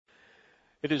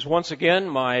It is once again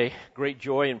my great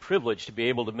joy and privilege to be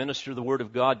able to minister the Word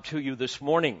of God to you this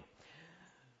morning.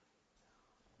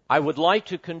 I would like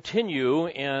to continue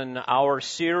in our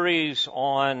series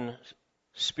on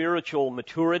spiritual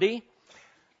maturity,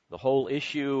 the whole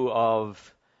issue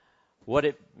of what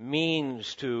it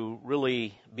means to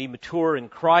really be mature in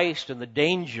Christ and the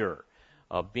danger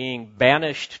of being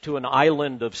banished to an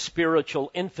island of spiritual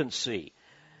infancy.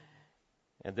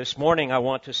 And this morning I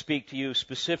want to speak to you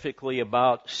specifically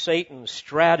about Satan's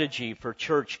strategy for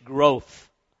church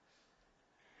growth.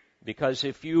 Because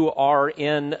if you are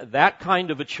in that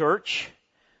kind of a church,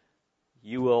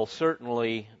 you will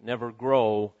certainly never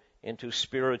grow into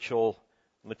spiritual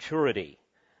maturity.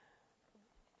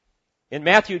 In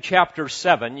Matthew chapter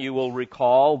 7, you will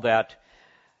recall that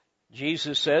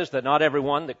Jesus says that not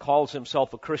everyone that calls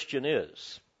himself a Christian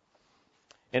is.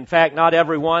 In fact, not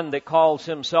everyone that calls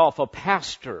himself a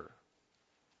pastor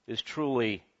is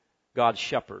truly God's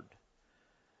shepherd.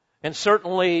 And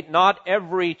certainly not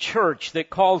every church that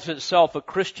calls itself a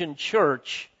Christian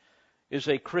church is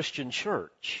a Christian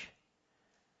church.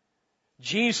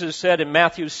 Jesus said in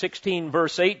Matthew 16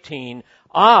 verse 18,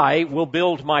 "I will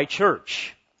build my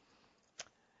church."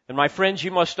 And my friends,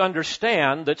 you must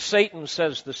understand that Satan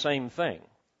says the same thing.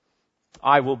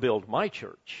 I will build my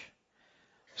church.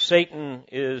 Satan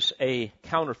is a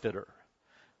counterfeiter.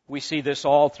 We see this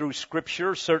all through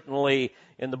Scripture. Certainly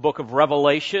in the book of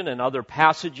Revelation and other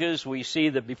passages, we see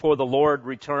that before the Lord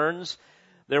returns,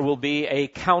 there will be a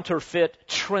counterfeit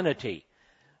trinity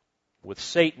with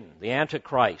Satan, the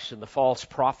Antichrist, and the false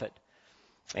prophet.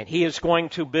 And he is going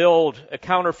to build a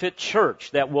counterfeit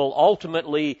church that will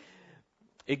ultimately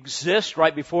exist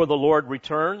right before the Lord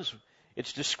returns.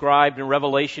 It's described in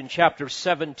Revelation chapter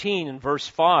 17 and verse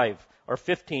 5 or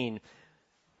 15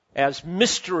 as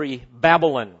Mystery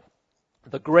Babylon,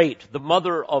 the great, the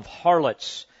mother of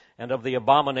harlots and of the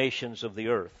abominations of the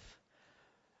earth.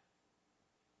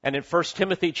 And in 1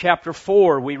 Timothy chapter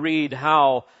 4, we read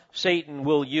how Satan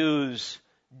will use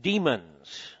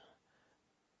demons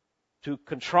to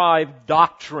contrive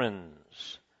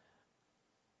doctrines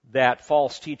that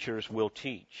false teachers will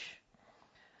teach.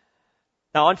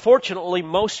 Now, unfortunately,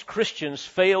 most Christians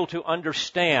fail to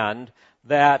understand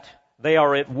that they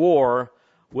are at war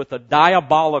with a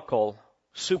diabolical,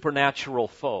 supernatural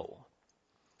foe.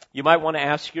 You might want to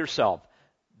ask yourself,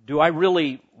 do I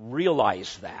really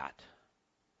realize that?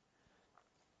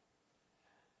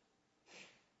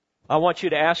 I want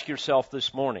you to ask yourself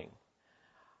this morning,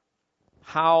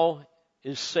 how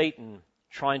is Satan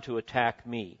trying to attack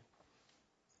me?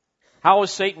 How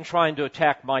is Satan trying to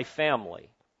attack my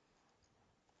family?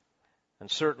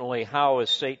 And certainly, how is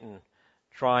Satan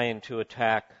trying to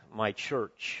attack my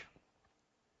church?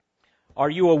 Are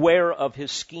you aware of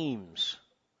his schemes?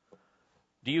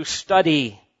 Do you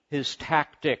study his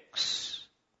tactics?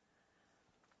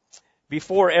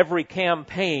 Before every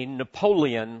campaign,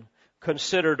 Napoleon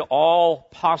considered all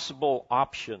possible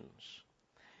options.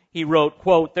 He wrote,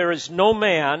 quote, "There is no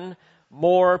man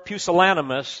more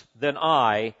pusillanimous than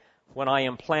I when I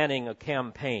am planning a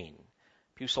campaign."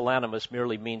 Pusillanimous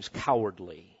merely means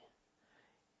cowardly.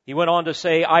 He went on to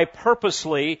say, "I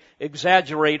purposely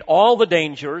exaggerate all the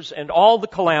dangers and all the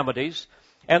calamities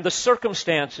and the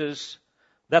circumstances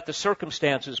that the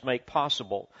circumstances make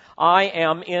possible. I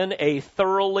am in a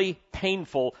thoroughly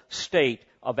painful state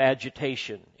of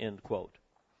agitation," end quote.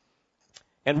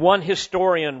 And one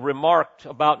historian remarked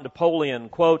about Napoleon,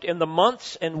 quote, "In the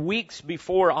months and weeks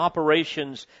before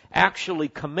operations actually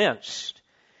commenced,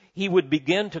 he would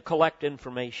begin to collect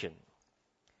information.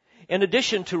 In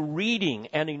addition to reading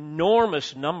an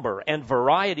enormous number and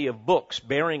variety of books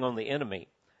bearing on the enemy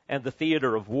and the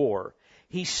theater of war,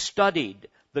 he studied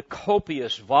the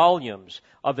copious volumes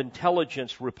of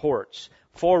intelligence reports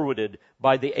forwarded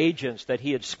by the agents that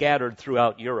he had scattered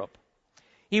throughout Europe.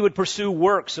 He would pursue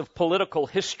works of political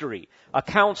history,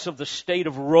 accounts of the state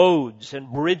of roads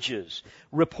and bridges,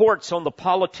 reports on the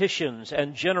politicians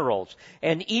and generals,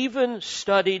 and even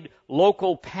studied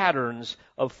local patterns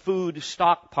of food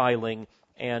stockpiling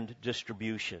and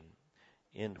distribution,"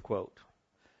 end quote.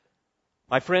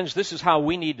 My friends, this is how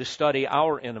we need to study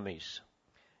our enemies.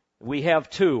 We have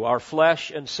two, our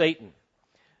flesh and Satan.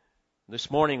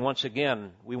 This morning, once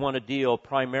again, we want to deal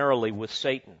primarily with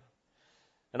Satan.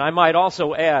 And I might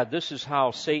also add, this is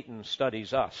how Satan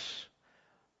studies us.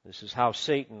 This is how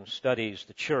Satan studies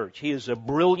the church. He is a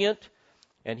brilliant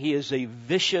and he is a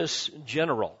vicious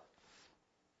general.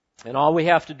 And all we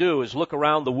have to do is look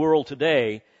around the world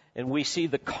today and we see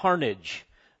the carnage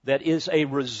that is a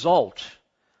result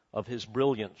of his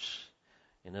brilliance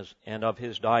and of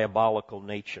his diabolical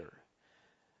nature.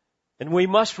 And we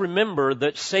must remember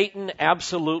that Satan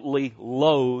absolutely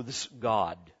loathes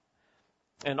God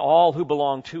and all who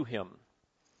belong to him.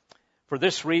 For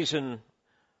this reason,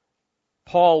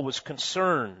 Paul was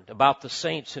concerned about the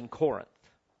saints in Corinth.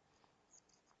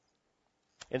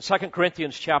 In 2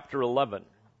 Corinthians chapter 11,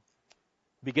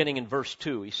 beginning in verse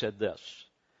 2, he said this,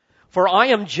 "For I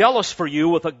am jealous for you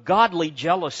with a godly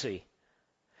jealousy.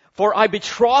 For I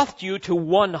betrothed you to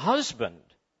one husband,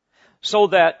 so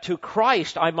that to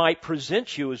Christ I might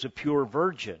present you as a pure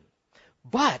virgin.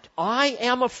 But I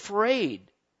am afraid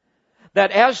that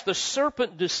as the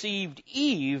serpent deceived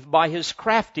Eve by his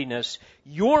craftiness,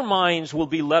 your minds will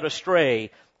be led astray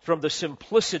from the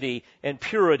simplicity and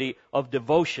purity of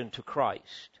devotion to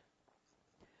Christ."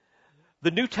 The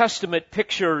New Testament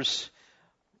pictures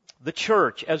the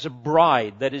church as a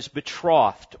bride that is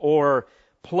betrothed or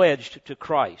pledged to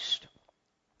Christ.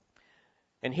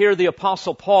 And here the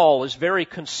Apostle Paul is very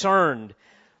concerned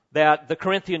that the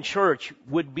Corinthian church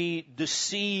would be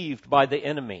deceived by the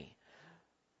enemy,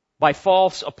 by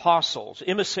false apostles,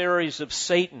 emissaries of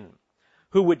Satan,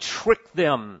 who would trick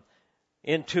them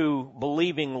into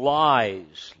believing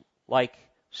lies like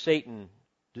Satan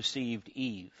deceived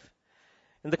Eve.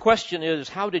 And the question is,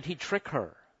 how did he trick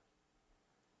her?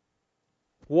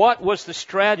 What was the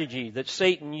strategy that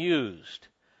Satan used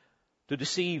to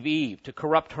deceive Eve, to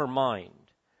corrupt her mind?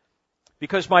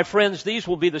 Because, my friends, these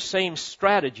will be the same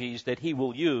strategies that he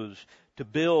will use to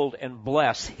build and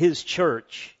bless his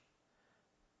church,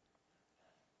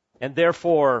 and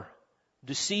therefore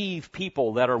deceive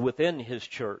people that are within his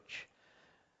church.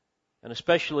 And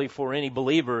especially for any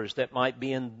believers that might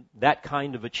be in that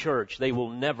kind of a church, they will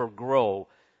never grow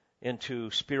into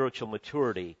spiritual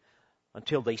maturity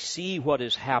until they see what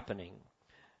is happening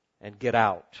and get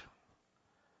out.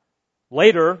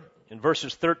 Later, in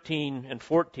verses 13 and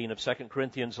 14 of 2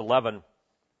 Corinthians 11,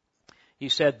 he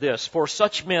said this, "For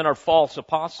such men are false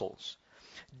apostles,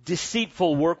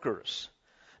 deceitful workers,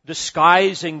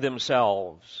 disguising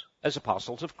themselves as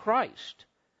apostles of Christ.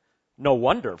 No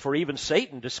wonder, for even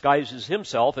Satan disguises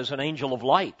himself as an angel of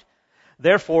light.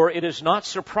 Therefore, it is not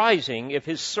surprising if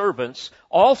his servants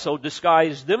also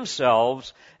disguise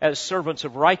themselves as servants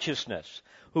of righteousness,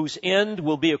 whose end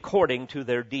will be according to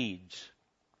their deeds."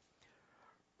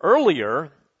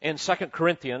 Earlier in 2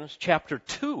 Corinthians chapter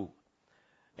 2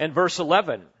 and verse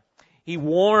 11, he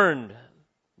warned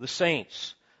the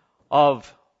saints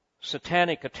of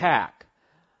satanic attack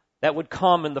that would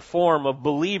come in the form of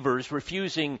believers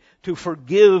refusing to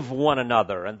forgive one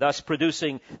another and thus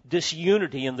producing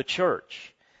disunity in the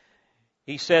church.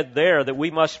 He said there that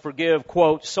we must forgive,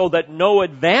 quote, "so that no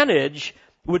advantage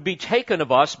would be taken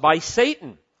of us by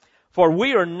Satan, for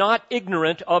we are not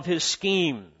ignorant of his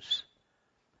schemes."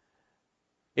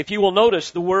 If you will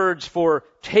notice, the words for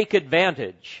take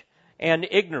advantage and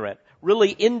ignorant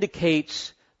really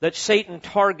indicates that Satan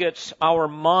targets our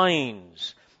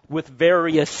minds with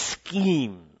various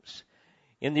schemes.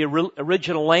 In the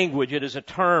original language, it is a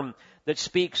term that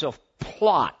speaks of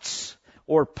plots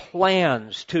or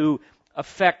plans to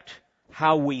affect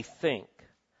how we think.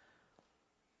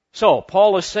 So,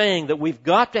 Paul is saying that we've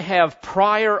got to have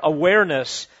prior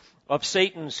awareness of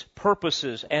Satan's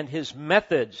purposes and his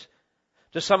methods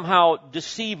to somehow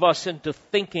deceive us into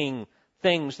thinking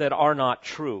things that are not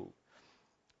true.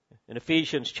 In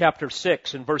Ephesians chapter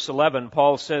 6 and verse 11,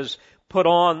 Paul says, "Put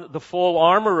on the full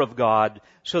armor of God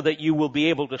so that you will be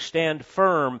able to stand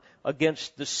firm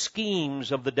against the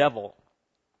schemes of the devil."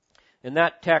 In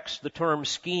that text, the term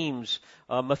schemes,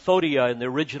 methodia in the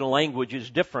original language, is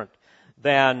different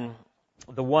than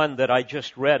the one that I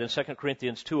just read in 2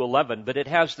 Corinthians 2:11, but it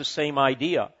has the same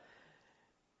idea.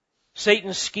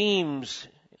 Satan's schemes,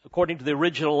 according to the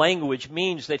original language,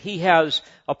 means that he has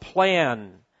a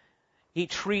plan. He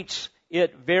treats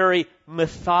it very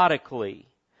methodically.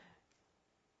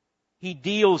 He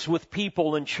deals with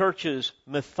people in churches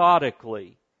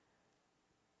methodically,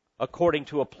 according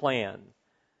to a plan.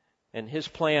 And his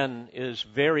plan is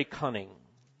very cunning.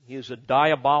 He is a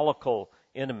diabolical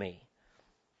enemy.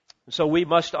 So we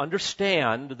must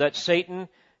understand that Satan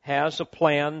has a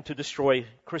plan to destroy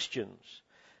Christians.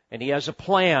 And he has a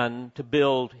plan to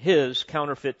build his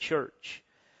counterfeit church.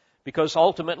 Because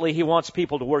ultimately he wants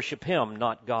people to worship him,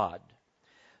 not God.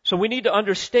 So we need to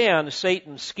understand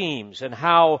Satan's schemes and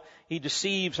how he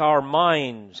deceives our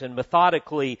minds and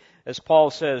methodically, as Paul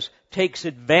says, takes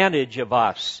advantage of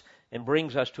us and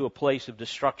brings us to a place of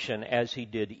destruction as he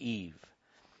did Eve.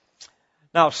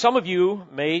 Now, some of you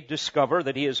may discover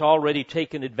that he has already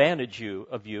taken advantage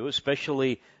of you,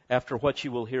 especially after what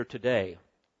you will hear today.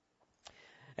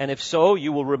 And if so,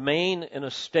 you will remain in a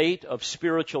state of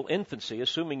spiritual infancy,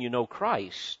 assuming you know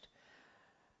Christ.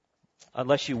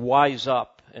 unless you wise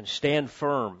up and stand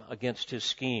firm against his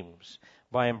schemes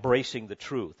by embracing the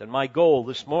truth. And my goal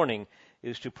this morning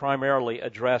is to primarily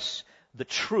address the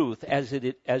truth as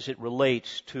it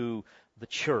relates to the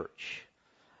church.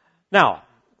 Now,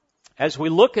 as we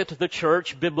look at the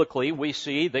church biblically, we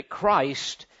see that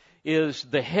Christ is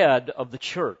the head of the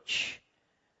church,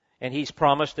 and he's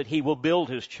promised that he will build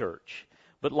his church.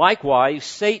 But likewise,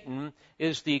 Satan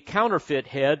is the counterfeit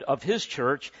head of his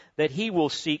church that he will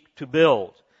seek to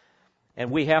build. And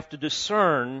we have to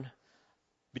discern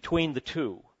between the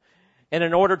two. And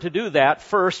in order to do that,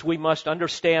 first we must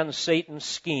understand Satan's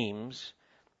schemes,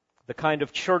 the kind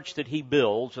of church that he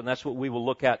builds, and that's what we will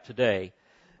look at today.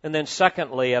 And then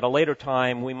secondly, at a later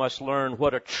time, we must learn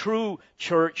what a true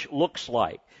church looks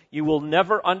like. You will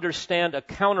never understand a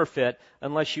counterfeit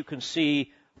unless you can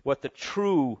see what the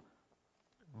true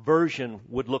version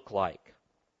would look like.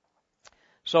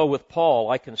 So with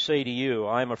Paul, I can say to you,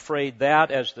 I'm afraid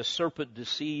that as the serpent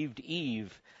deceived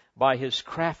Eve by his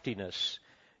craftiness,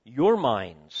 your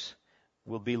minds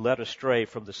will be led astray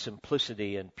from the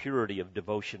simplicity and purity of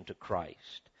devotion to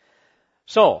Christ.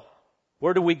 So,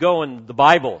 where do we go in the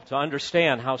Bible to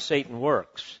understand how Satan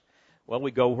works? Well, we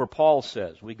go where Paul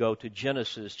says. We go to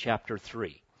Genesis chapter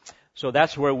 3. So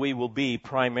that's where we will be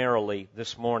primarily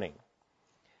this morning.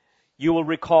 You will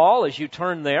recall, as you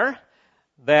turn there,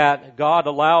 that God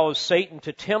allows Satan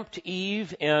to tempt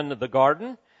Eve in the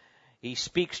garden. He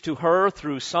speaks to her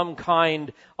through some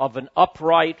kind of an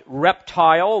upright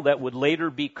reptile that would later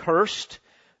be cursed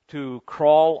to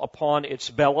crawl upon its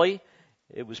belly.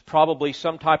 It was probably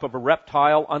some type of a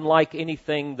reptile, unlike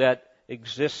anything that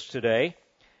exists today.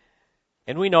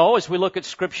 And we know, as we look at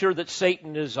Scripture, that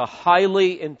Satan is a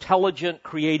highly intelligent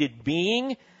created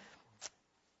being.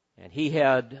 And he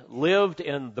had lived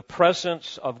in the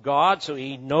presence of God, so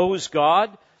he knows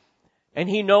God. And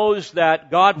he knows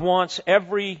that God wants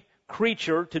every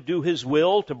creature to do his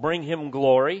will, to bring him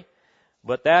glory.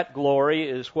 But that glory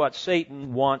is what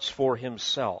Satan wants for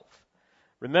himself.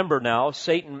 Remember now,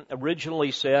 Satan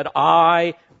originally said,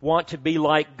 I want to be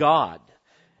like God.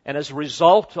 And as a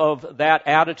result of that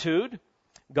attitude,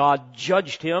 God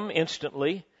judged him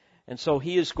instantly. And so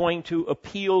he is going to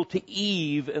appeal to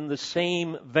Eve in the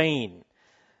same vein.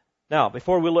 Now,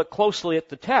 before we look closely at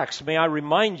the text, may I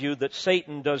remind you that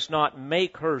Satan does not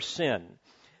make her sin.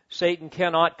 Satan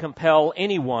cannot compel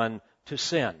anyone to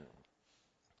sin.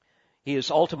 He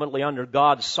is ultimately under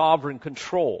God's sovereign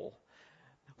control,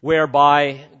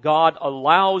 whereby God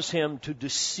allows him to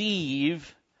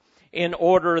deceive in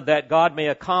order that God may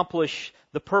accomplish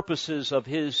the purposes of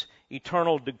his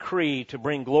eternal decree to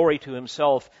bring glory to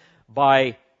himself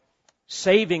by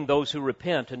saving those who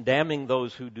repent and damning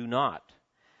those who do not.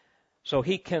 So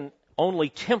he can only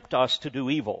tempt us to do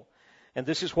evil. And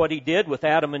this is what he did with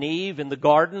Adam and Eve in the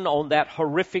garden on that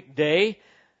horrific day.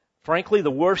 Frankly,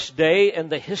 the worst day in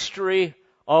the history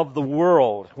of the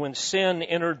world, when sin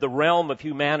entered the realm of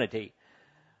humanity,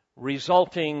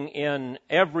 resulting in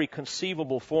every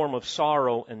conceivable form of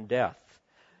sorrow and death.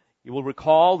 You will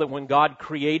recall that when God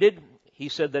created, he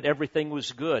said that everything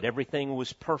was good, everything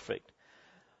was perfect.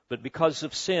 But because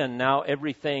of sin, now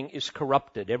everything is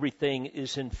corrupted, everything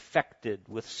is infected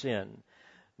with sin.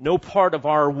 No part of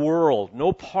our world,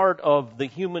 no part of the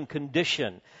human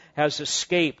condition has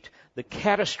escaped the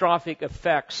catastrophic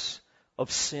effects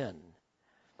of sin.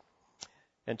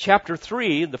 In chapter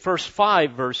 3, the first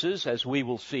 5 verses, as we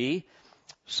will see,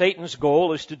 Satan's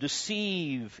goal is to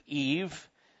deceive Eve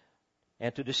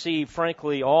and to deceive,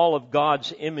 frankly, all of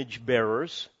God's image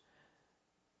bearers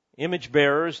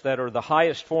that are the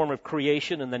highest form of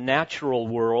creation in the natural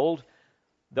world,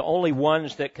 the only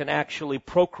ones that can actually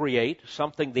procreate,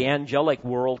 something the angelic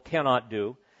world cannot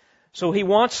do. So he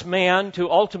wants man to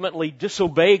ultimately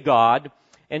disobey God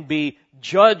and be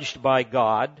judged by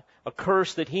God, a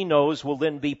curse that he knows will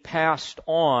then be passed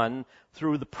on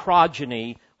through the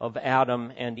progeny of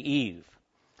Adam and Eve.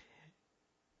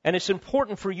 And it's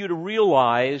important for you to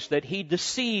realize that he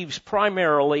deceives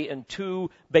primarily in 2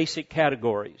 basic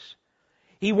categories.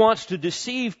 He wants to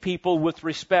deceive people with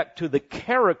respect to the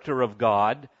character of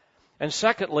God, and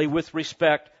secondly, with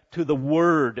respect to the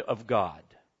Word of God.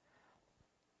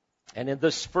 And in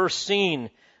this first scene,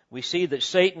 we see that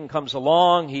Satan comes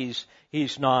along, he's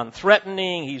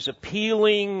non-threatening, he's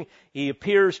appealing, he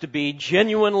appears to be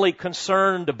genuinely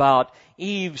concerned about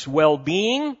Eve's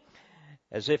well-being,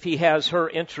 as if he has her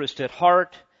interest at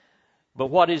heart. But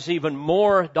what is even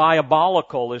more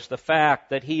diabolical is the fact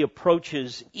that he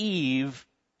approaches Eve,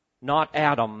 not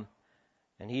Adam,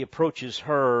 and he approaches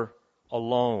her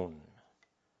alone.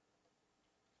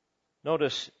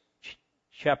 Notice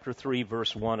chapter 3,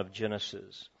 verse 1 of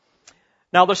Genesis.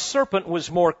 Now the serpent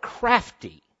was more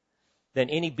crafty than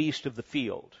any beast of the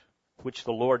field, which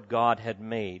the Lord God had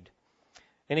made.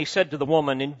 And he said to the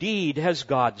woman, indeed, has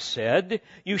God said,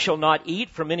 you shall not eat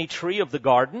from any tree of the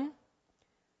garden?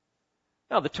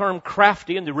 Now the term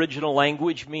crafty in the original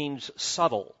language means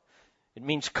subtle. It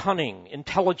means cunning,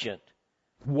 intelligent,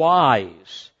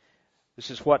 wise.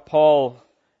 This is what Paul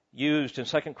used in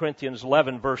 2 Corinthians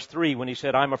 11, verse 3, when he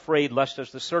said, I'm afraid lest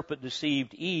as the serpent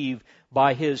deceived Eve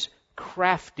by his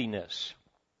craftiness.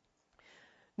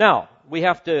 Now, we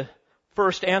have to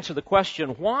first answer the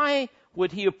question, why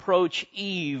would he approach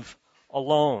Eve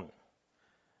alone?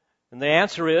 And the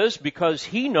answer is because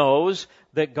he knows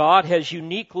that God has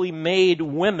uniquely made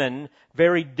women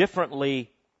very differently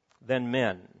than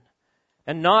men,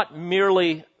 and not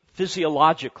merely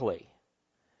physiologically.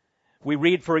 We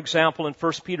read, for example, in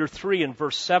 1 Peter 3 and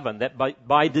verse 7, that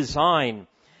by design,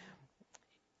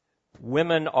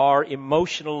 women are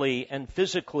emotionally and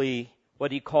physically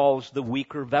what he calls the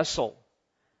weaker vessel.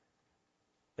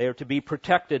 They are to be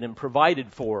protected and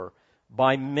provided for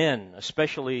by men,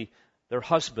 especially their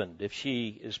husband, if she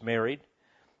is married.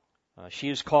 She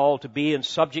is called to be and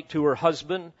subject to her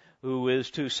husband, who is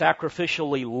to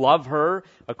sacrificially love her,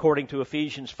 according to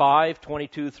Ephesians 5,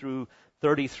 22 through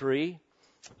 33.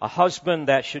 A husband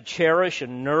that should cherish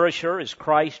and nourish her as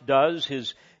Christ does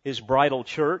his bridal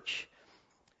church.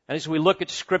 And as we look at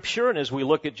Scripture and as we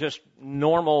look at just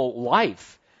normal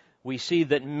life, we see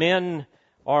that men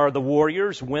are the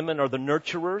warriors, women are the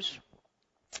nurturers.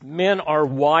 Men are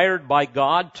wired by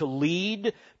God to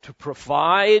lead, to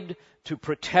provide, to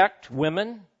protect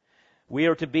women. We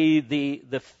are to be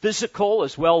the physical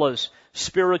as well as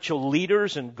spiritual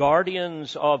leaders and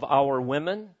guardians of our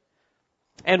women.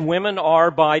 And women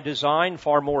are by design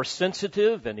far more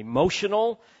sensitive and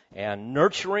emotional and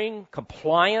nurturing,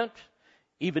 compliant,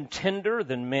 even tender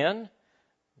than men.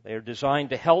 They are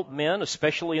designed to help men,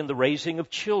 especially in the raising of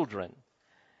children.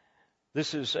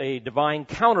 This is a divine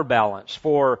counterbalance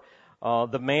for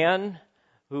the man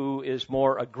who is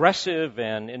more aggressive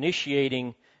and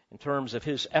initiating in terms of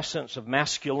his essence of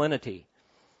masculinity.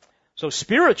 So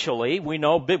spiritually, we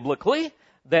know biblically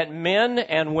that men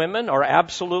and women are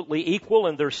absolutely equal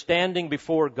in their standing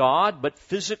before God, but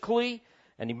physically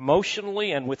and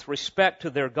emotionally and with respect to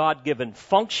their God-given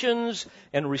functions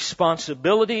and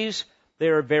responsibilities, they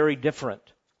are very different.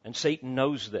 And Satan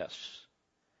knows this.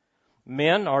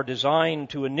 Men are designed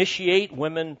to initiate,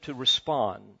 women to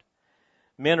respond.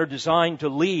 Men are designed to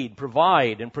lead,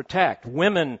 provide, and protect.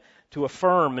 Women to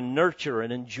affirm and nurture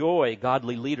and enjoy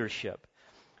godly leadership.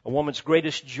 A woman's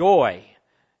greatest joy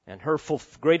and her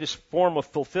greatest form of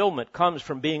fulfillment comes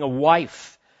from being a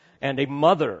wife and a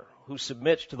mother who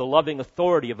submits to the loving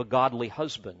authority of a godly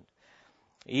husband.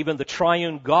 Even the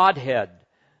triune Godhead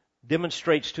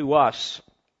demonstrates to us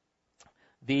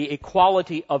the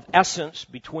equality of essence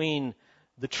between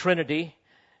the Trinity,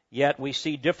 yet we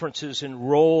see differences in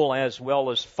role as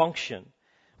well as function.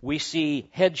 We see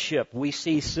headship, we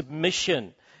see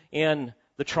submission in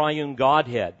the triune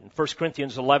Godhead. In 1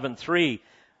 Corinthians 11:3,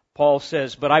 Paul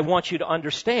says, but I want you to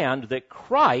understand that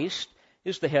Christ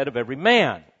is the head of every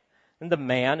man, and the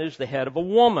man is the head of a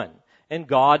woman, and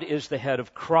God is the head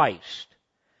of Christ.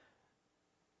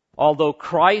 Although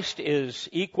Christ is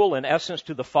equal in essence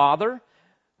to the Father,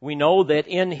 we know that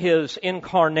in his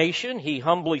incarnation, he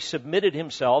humbly submitted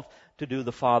himself to do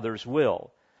the Father's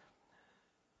will.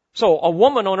 So a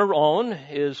woman on her own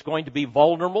is going to be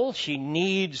vulnerable. She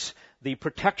needs the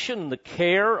protection, the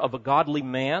care of a godly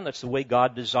man. That's the way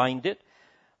God designed it.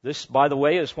 This, by the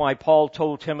way, is why Paul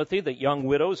told Timothy that young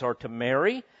widows are to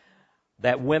marry,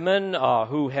 that women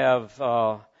who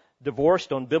have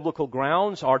divorced on biblical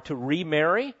grounds are to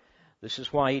remarry. This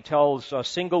is why he tells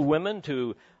single women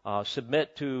to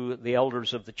submit to the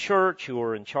elders of the church who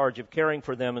are in charge of caring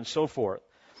for them and so forth.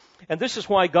 And this is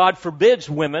why God forbids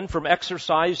women from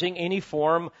exercising any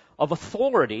form of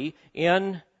authority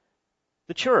in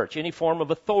the church, any form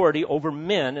of authority over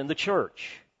men in the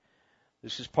church.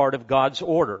 This is part of God's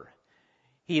order.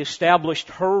 He established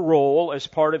her role as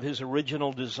part of his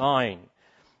original design.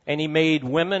 And he made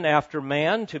women after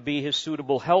man to be his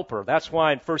suitable helper. That's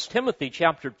why in 1 Timothy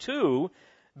chapter 2,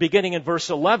 beginning in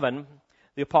verse 11,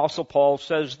 the Apostle Paul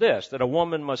says this, that a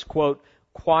woman must, quote,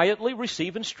 quietly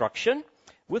receive instruction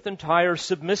with entire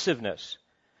submissiveness.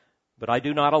 But I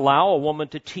do not allow a woman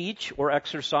to teach or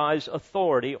exercise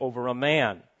authority over a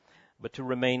man, but to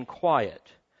remain quiet.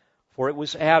 For it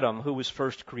was Adam who was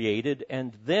first created,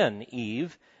 and then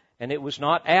Eve, and it was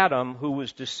not Adam who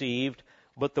was deceived,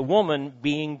 but the woman,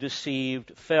 being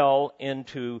deceived, fell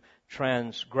into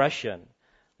transgression.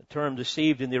 The term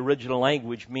deceived in the original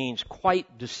language means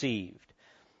quite deceived.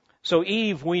 So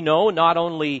Eve, we know, not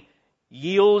only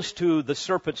yields to the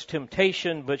serpent's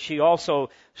temptation, but she also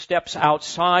steps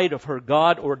outside of her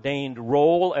God-ordained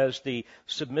role as the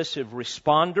submissive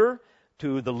responder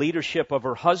to the leadership of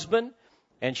her husband,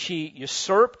 and she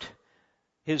usurped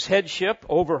his headship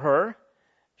over her.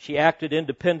 She acted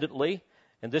independently,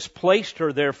 and this placed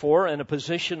her, therefore, in a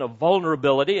position of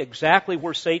vulnerability, exactly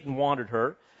where Satan wanted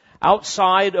her,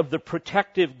 outside of the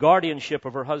protective guardianship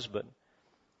of her husband.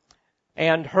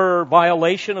 And her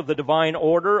violation of the divine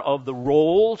order of the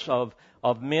roles of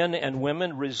men and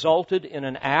women resulted in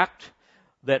an act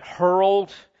that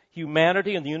hurled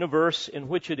humanity and the universe in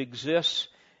which it exists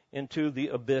into the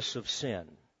abyss of sin.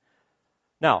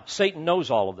 Now, Satan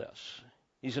knows all of this.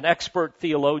 He's an expert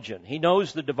theologian. He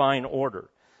knows the divine order.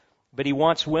 But he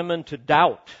wants women to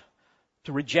doubt,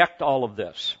 to reject all of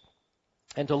this,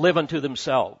 and to live unto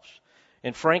themselves.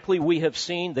 And frankly, we have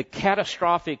seen the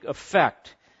catastrophic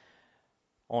effect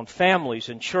on families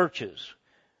and churches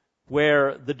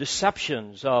where the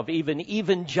deceptions of even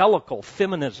evangelical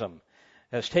feminism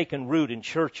has taken root in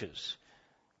churches.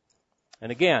 And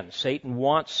again, Satan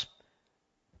wants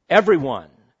everyone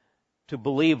to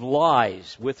believe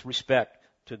lies with respect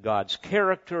to God's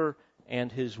character and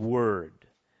His Word.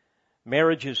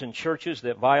 Marriages and churches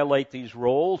that violate these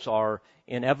roles are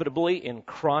inevitably in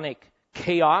chronic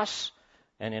chaos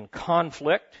and in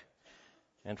conflict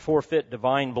and forfeit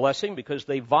divine blessing because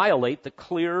they violate the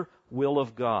clear will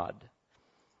of God.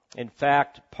 In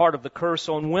fact, part of the curse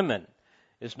on women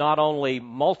is not only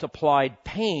multiplied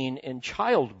pain in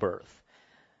childbirth,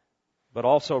 but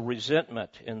also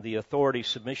resentment in the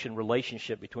authority-submission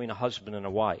relationship between a husband and a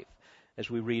wife, as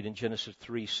we read in Genesis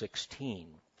 3:16.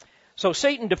 So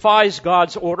Satan defies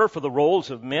God's order for the roles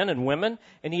of men and women,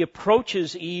 and he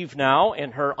approaches Eve now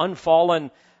in her unfallen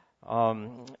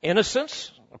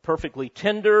innocence, a perfectly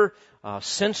tender,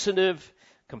 sensitive,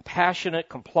 compassionate,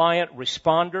 compliant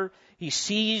responder. He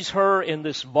sees her in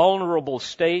this vulnerable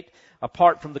state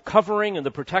apart from the covering and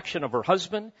the protection of her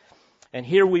husband. And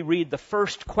here we read the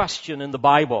first question in the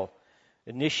Bible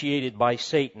initiated by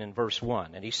Satan in verse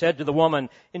 1. And he said to the woman,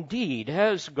 "Indeed,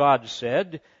 has God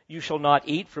said, you shall not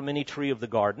eat from any tree of the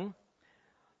garden?"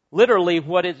 Literally,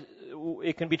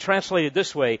 it can be translated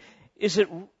this way: Is it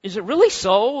really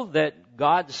so that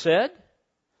God said?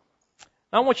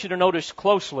 Now, I want you to notice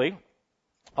closely,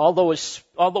 although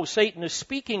Satan is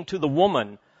speaking to the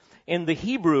woman, in the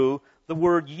Hebrew, the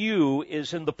word you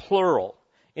is in the plural,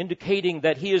 indicating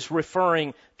that he is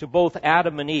referring to both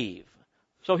Adam and Eve.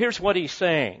 So here's what he's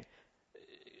saying.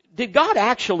 Did God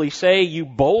actually say you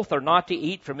both are not to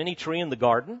eat from any tree in the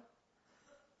garden?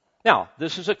 Now,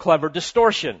 this is a clever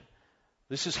distortion.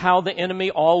 This is how the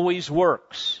enemy always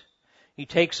works. He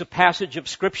takes a passage of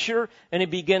Scripture and he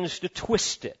begins to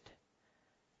twist it.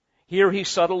 Here he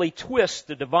subtly twists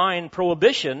the divine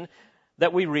prohibition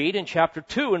that we read in chapter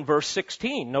 2 and verse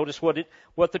 16. Notice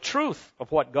what the truth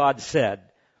of what God said.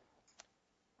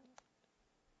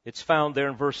 It's found there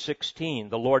in verse 16.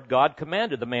 The Lord God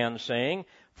commanded the man, saying,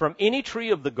 "From any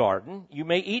tree of the garden you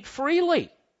may eat freely,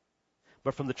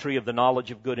 but from the tree of the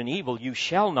knowledge of good and evil you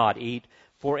shall not eat,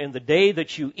 for in the day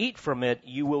that you eat from it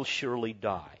you will surely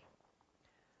die."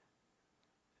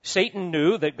 Satan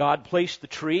knew that God placed the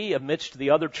tree amidst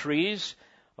the other trees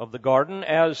of the garden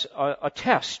as a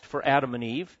test for Adam and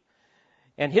Eve.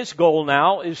 And his goal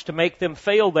now is to make them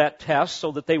fail that test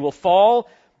so that they will fall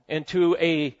into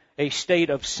a state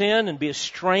of sin and be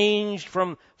estranged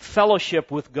from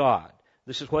fellowship with God.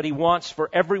 This is what he wants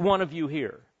for every one of you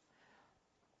here.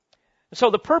 So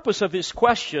the purpose of his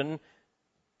question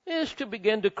is to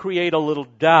begin to create a little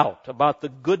doubt about the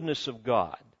goodness of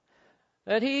God.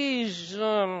 That he's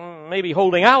maybe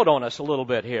holding out on us a little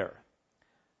bit here.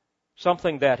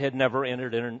 Something that had never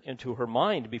entered into her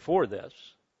mind before this.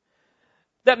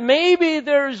 That maybe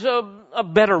there's a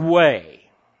better way.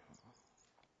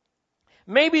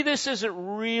 Maybe this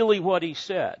isn't really what he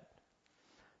said.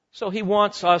 So he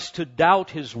wants us to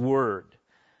doubt his word.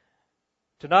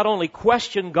 To not only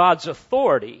question God's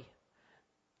authority,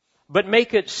 but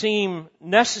make it seem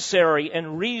necessary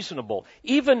and reasonable,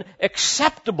 even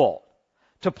acceptable,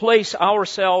 to place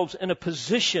ourselves in a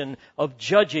position of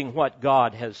judging what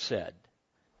God has said.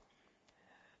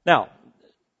 Now,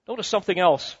 notice something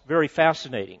else very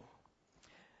fascinating.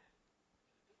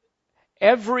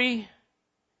 Every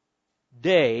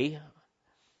day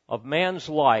of man's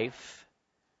life,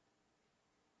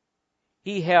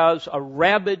 he has a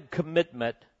rabid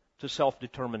commitment to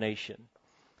self-determination.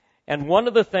 And one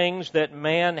of the things that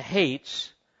man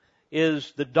hates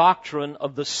is the doctrine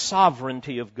of the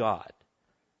sovereignty of God.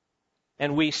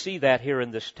 And we see that here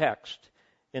in this text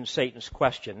in Satan's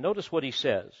question. Notice what he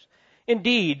says.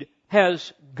 Indeed,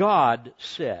 has God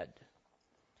said.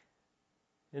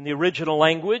 In the original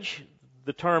language,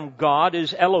 the term God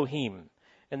is Elohim,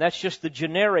 and that's just the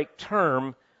generic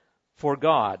term for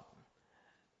God.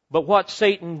 But what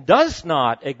Satan does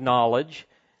not acknowledge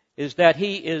is that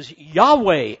he is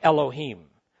Yahweh Elohim,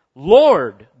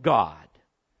 Lord God,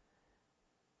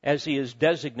 as he is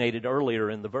designated earlier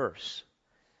in the verse.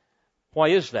 Why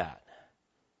is that?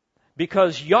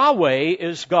 Because Yahweh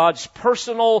is God's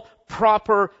personal,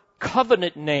 proper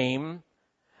covenant name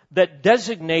that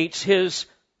designates His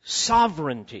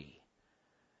sovereignty.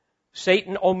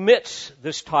 Satan omits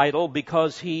this title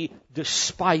because he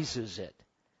despises it.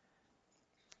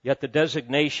 Yet the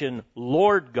designation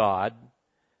Lord God,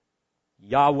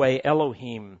 Yahweh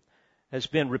Elohim, has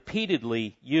been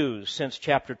repeatedly used since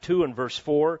chapter 2 and verse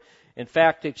 4. In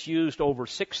fact, it's used over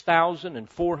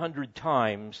 6,400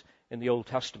 times in the Old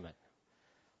Testament.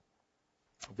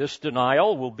 This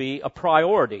denial will be a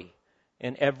priority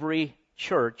in every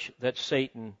church that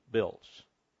Satan builds.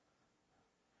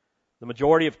 The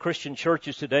majority of Christian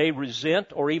churches today resent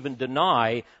or even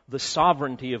deny the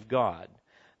sovereignty of God.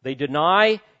 They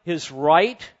deny His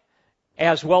right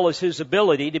as well as His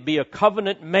ability to be a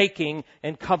covenant-making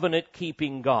and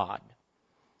covenant-keeping God.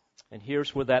 And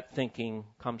here's where that thinking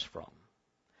comes from.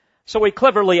 So he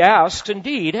cleverly asks,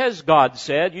 indeed, has God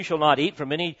said, you shall not eat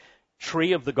from any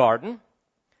tree of the garden?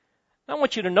 I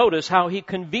want you to notice how he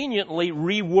conveniently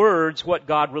rewords what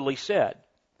God really said.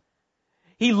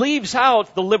 He leaves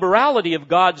out the liberality of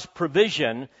God's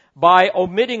provision by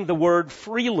omitting the word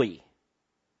freely.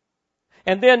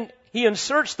 And then he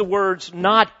inserts the words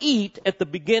not eat at the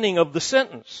beginning of the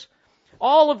sentence.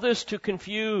 All of this to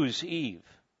confuse Eve,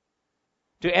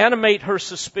 to animate her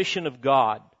suspicion of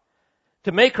God,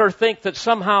 to make her think that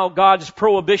somehow God's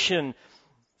prohibition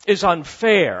is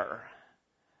unfair,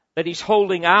 that He's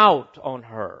holding out on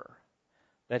her,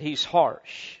 that He's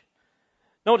harsh.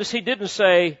 Notice he didn't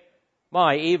say,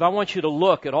 my Eve, I want you to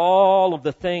look at all of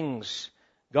the things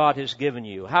God has given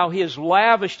you, how He has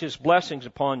lavished His blessings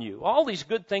upon you, all these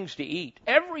good things to eat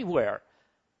everywhere.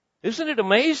 Isn't it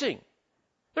amazing?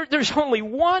 There's only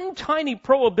one tiny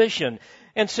prohibition,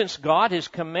 and since God has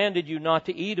commanded you not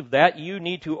to eat of that, you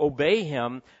need to obey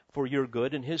Him for your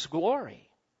good and His glory.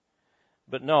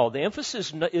 But no, the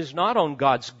emphasis is not on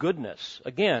God's goodness.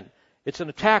 Again, it's an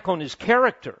attack on His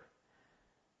character.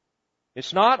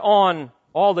 It's not on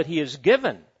all that He has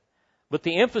given, but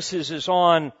the emphasis is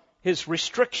on His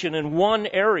restriction in one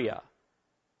area.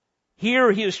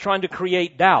 Here He is trying to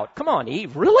create doubt. Come on,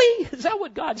 Eve, really? Is that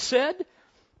what God said?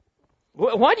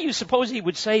 Why do you suppose He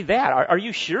would say that? Are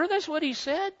you sure that's what He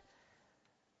said?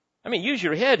 I mean, use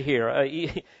your head here.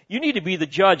 You need to be the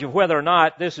judge of whether or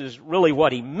not this is really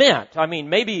what He meant. I mean,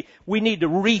 maybe we need to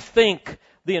rethink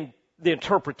the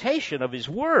interpretation of His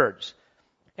words.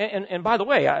 And by the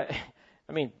way, I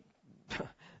mean,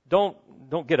 don't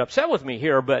get upset with me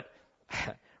here, but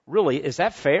really, is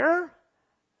that fair?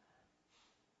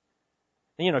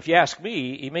 You know, if you ask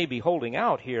me, He may be holding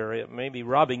out here. It may be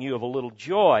robbing you of a little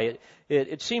joy.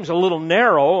 It seems a little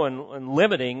narrow and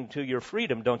limiting to your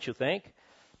freedom, don't you think?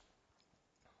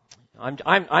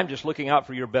 I'm just looking out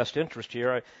for your best interest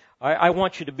here. I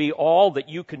want you to be all that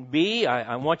you can be.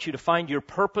 I want you to find your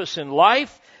purpose in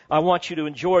life. I want you to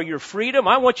enjoy your freedom.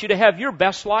 I want you to have your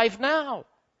best life now.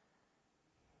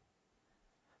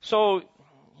 So,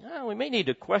 we may need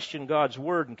to question God's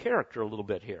word and character a little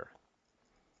bit here.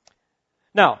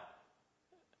 Now,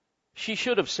 she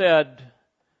should have said,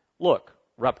 look,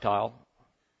 reptile,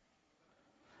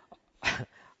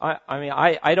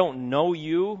 I don't know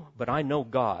you, but I know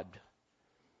God.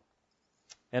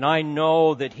 And I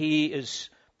know that He is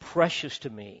precious to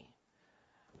me.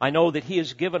 I know that He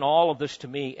has given all of this to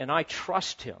me, and I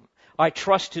trust Him. I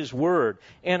trust His word.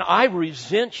 And I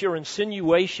resent your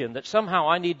insinuation that somehow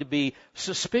I need to be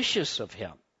suspicious of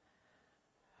Him.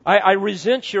 I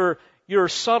resent your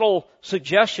subtle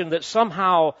suggestion that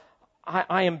somehow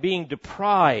I am being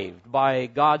deprived by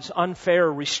God's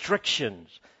unfair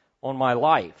restrictions on my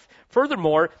life.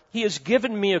 Furthermore, He has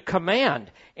given me a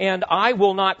command, and I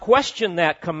will not question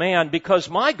that command because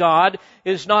my God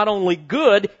is not only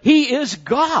good, He is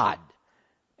God,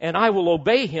 and I will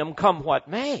obey Him come what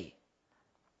may.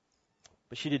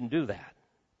 But she didn't do that.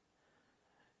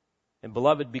 And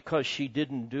beloved, because she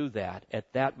didn't do that,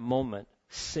 at that moment,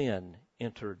 sin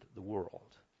entered the world.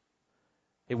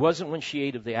 It wasn't when she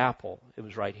ate of the apple, it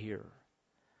was right here.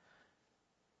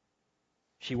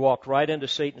 She walked right into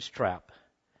Satan's trap.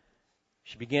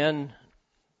 She began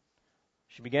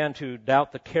to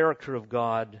doubt the character of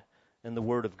God and the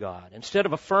Word of God. Instead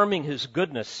of affirming His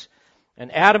goodness and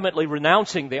adamantly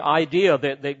renouncing the idea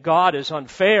that God is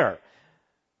unfair,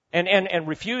 and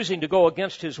refusing to go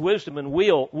against his wisdom and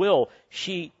will,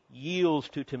 she yields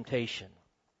to temptation.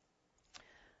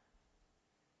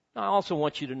 Now, I also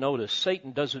want you to notice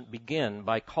Satan doesn't begin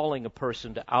by calling a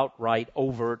person to outright,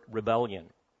 overt rebellion.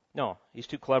 No, he's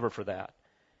too clever for that.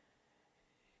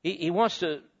 He wants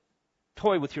to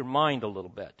toy with your mind a little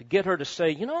bit, to get her to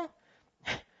say,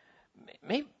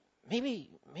 maybe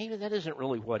that isn't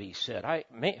really what he said.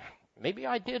 Maybe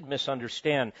I did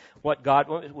misunderstand what God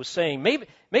was saying. Maybe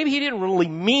he didn't really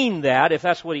mean that, if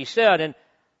that's what he said. And,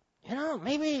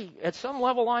 maybe at some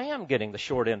level I am getting the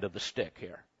short end of the stick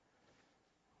here.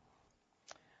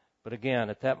 But again,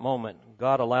 at that moment,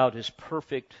 God allowed his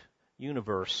perfect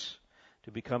universe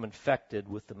to become infected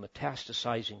with the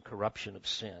metastasizing corruption of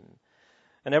sin.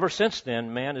 And ever since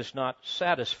then, man is not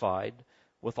satisfied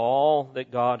with all that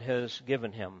God has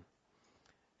given him.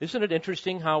 Isn't it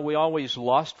interesting how we always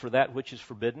lust for that which is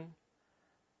forbidden?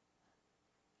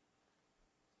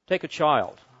 Take a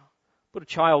child. Put a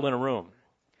child in a room.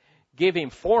 Give him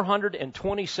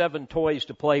 427 toys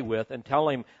to play with and tell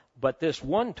him, but this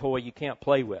one toy you can't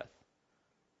play with.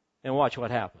 And watch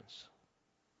what happens.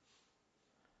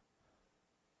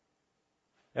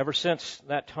 Ever since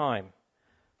that time,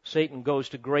 Satan goes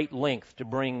to great length to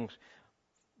bring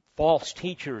false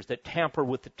teachers that tamper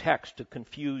with the text to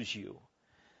confuse you.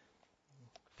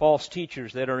 False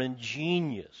teachers that are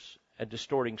ingenious at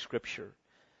distorting Scripture.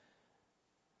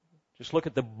 Just look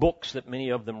at the books that many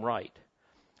of them write.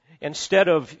 Instead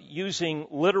of using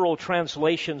literal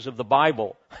translations of the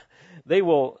Bible, they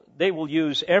will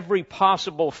use every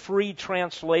possible free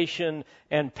translation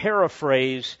and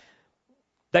paraphrase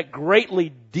that greatly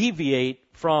deviate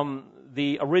from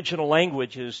the original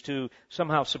languages to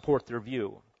somehow support their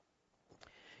view.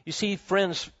 You see,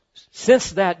 friends,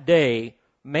 since that day,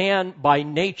 man by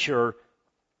nature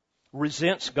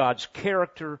resents God's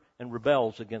character and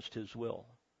rebels against his will.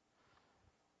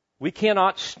 We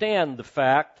cannot stand the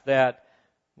fact that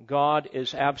God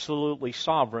is absolutely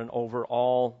sovereign over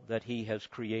all that he has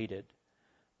created.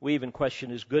 We even question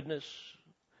his goodness.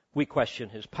 We question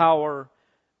his power.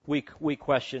 We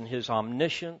question his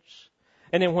omniscience.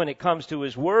 And then when it comes to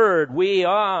his word, we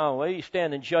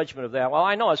stand in judgment of that. Well,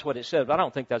 I know that's what it says, but I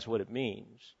don't think that's what it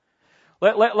means.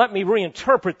 Let me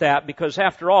reinterpret that, because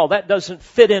after all, that doesn't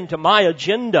fit into my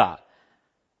agenda.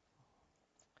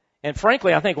 And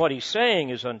frankly, I think what he's saying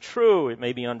is untrue. It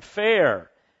may be unfair.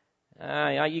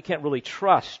 You can't really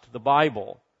trust the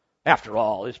Bible. After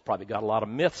all, it's probably got a lot of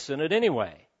myths in it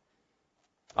anyway.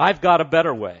 I've got a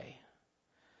better way.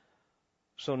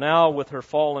 So now, with her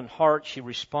fallen heart, she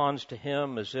responds to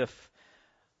him as if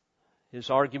his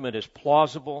argument is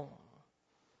plausible.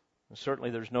 And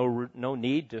certainly there's no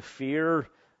need to fear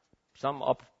some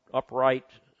upright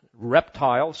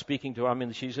reptile speaking to her. I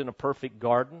mean, she's in a perfect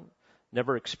garden,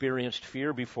 never experienced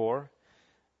fear before.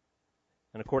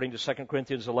 And according to 2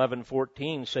 Corinthians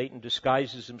 11:14, Satan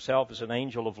disguises himself as an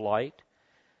angel of light.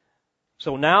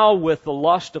 So now, with the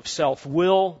lust of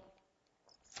self-will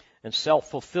and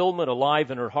self-fulfillment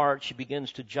alive in her heart, she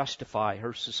begins to justify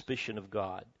her suspicion of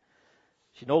God.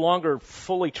 She no longer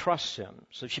fully trusts him.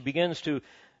 So she begins to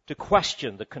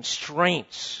question the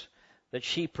constraints that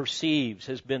she perceives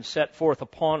has been set forth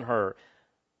upon her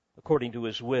according to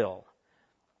his will.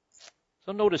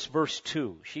 So notice verse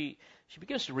 2. She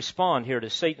begins to respond here to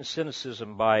Satan's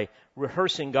cynicism by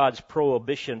rehearsing God's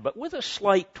prohibition, but with a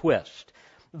slight twist.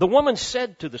 The woman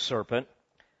said to the serpent,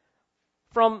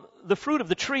 "From the fruit of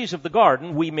the trees of the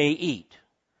garden we may eat."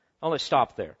 Now let's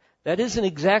stop there. That isn't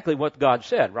exactly what God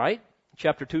said, right?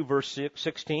 Chapter 2, verse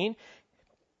 16.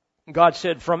 God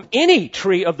said, "From any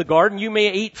tree of the garden you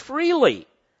may eat freely."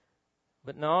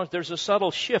 But no, there's a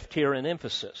subtle shift here in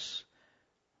emphasis.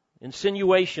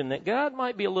 Insinuation that God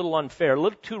might be a little unfair, a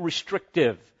little too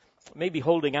restrictive, maybe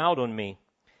holding out on me.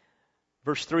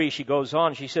 Verse 3, she goes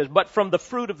on, she says, "But from the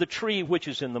fruit of the tree which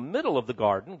is in the middle of the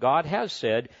garden, God has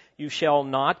said, you shall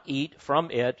not eat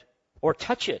from it or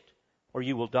touch it, or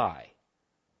you will die."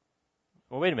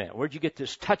 Well, wait a minute, where'd you get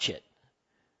this touch it?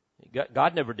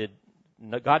 God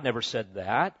never said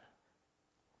that.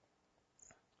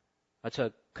 That's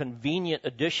a convenient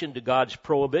addition to God's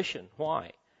prohibition.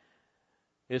 Why?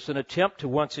 It's an attempt to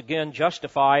once again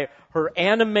justify her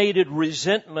animated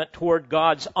resentment toward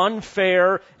God's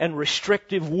unfair and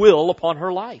restrictive will upon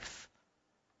her life.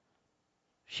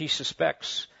 She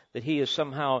suspects that he is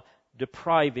somehow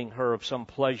depriving her of some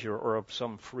pleasure or of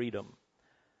some freedom.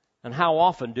 And how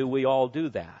often do we all do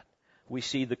that? We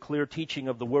see the clear teaching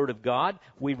of the Word of God.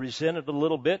 We resent it a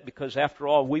little bit because, after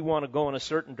all, we want to go in a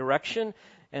certain direction.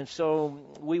 And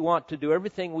so we want to do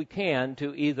everything we can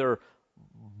to either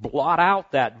blot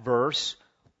out that verse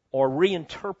or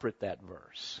reinterpret that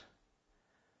verse.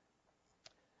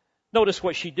 Notice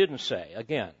what she didn't say.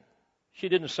 Again, she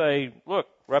didn't say, look,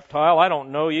 reptile, I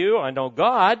don't know you. I know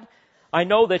God. I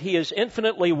know that He is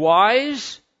infinitely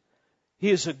wise. He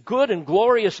is a good and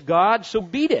glorious God, so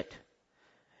beat it.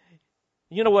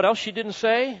 You know what else she didn't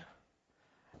say?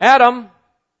 Adam,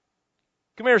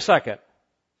 come here a second.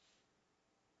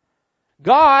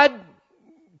 God,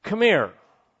 come here.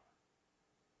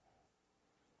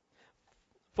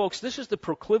 Folks, this is the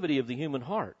proclivity of the human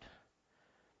heart.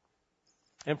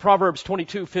 In Proverbs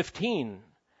 22:15,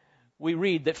 we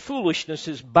read that foolishness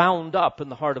is bound up in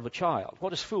the heart of a child.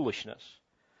 What is foolishness?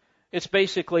 It's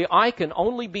basically, I can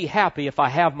only be happy if I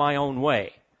have my own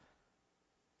way.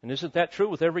 And isn't that true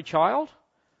with every child?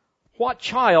 What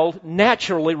child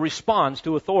naturally responds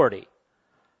to authority?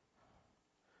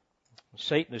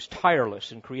 Satan is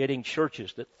tireless in creating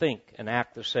churches that think and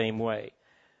act the same way.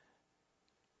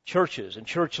 Churches and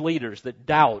church leaders that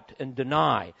doubt and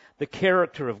deny the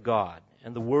character of God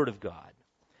and the Word of God.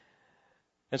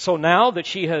 And so now that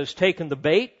she has taken the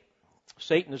bait,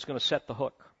 Satan is going to set the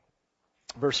hook.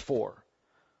 Verse 4.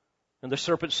 And the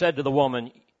serpent said to the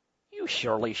woman, you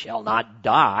surely shall not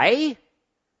die. I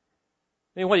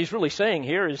mean, what he's really saying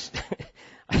here is,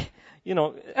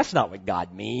 that's not what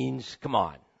God means. Come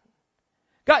on.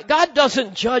 God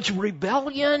doesn't judge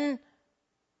rebellion.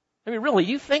 I mean, really,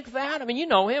 you think that? I mean, you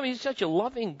know Him. He's such a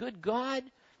loving, good God.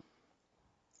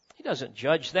 He doesn't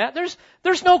judge that.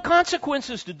 There's no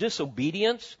consequences to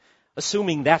disobedience,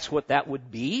 assuming that's what that would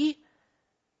be.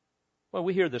 Well,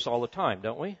 we hear this all the time,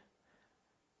 don't we?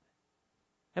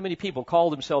 How many people call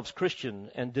themselves Christian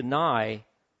and deny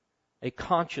a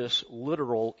conscious,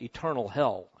 literal, eternal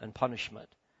hell and punishment?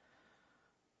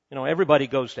 Everybody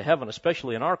goes to heaven,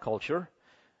 especially in our culture.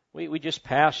 We just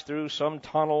pass through some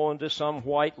tunnel into some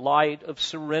white light of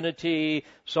serenity,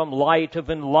 some light of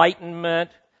enlightenment.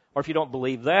 Or if you don't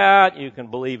believe that, you can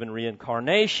believe in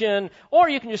reincarnation, or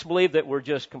you can just believe that we're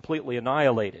just completely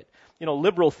annihilated.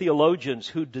 Liberal theologians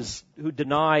who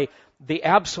deny the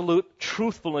absolute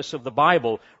truthfulness of the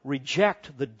Bible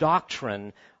reject the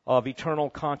doctrine of eternal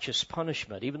conscious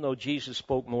punishment, even though Jesus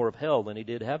spoke more of hell than He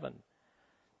did heaven.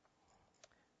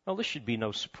 Well, this should be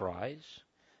no surprise.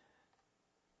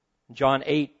 John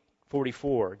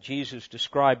 8:44, Jesus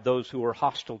described those who are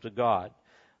hostile to God,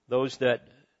 those that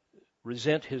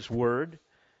resent His word.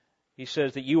 He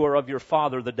says that you are of your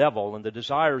father, the devil, and the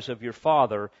desires of your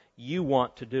father you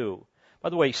want to do. By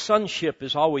the way, sonship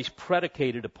is always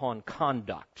predicated upon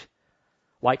conduct.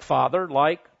 Like father,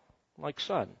 like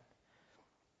son.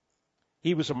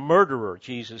 He was a murderer,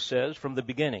 Jesus says, from the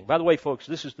beginning. By the way, folks,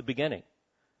 this is the beginning.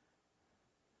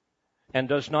 And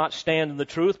does not stand in the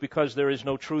truth because there is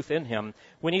no truth in him.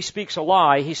 When he speaks a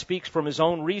lie, he speaks from his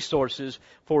own resources,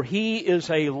 for he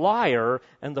is a liar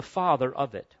and the father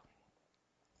of it.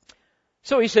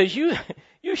 So he says, you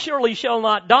surely shall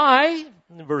not die.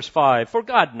 In verse 5, for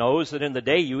God knows that in the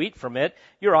day you eat from it,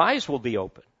 your eyes will be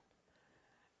open.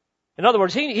 In other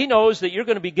words, he knows that you're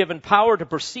going to be given power to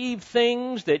perceive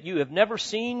things that you have never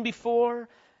seen before.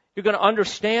 You're going to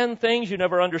understand things you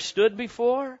never understood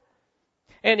before.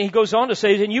 And he goes on to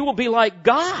say, and you will be like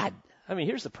God. I mean,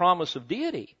 here's the promise of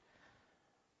deity.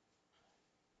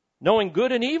 Knowing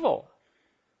good and evil.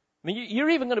 I mean, you're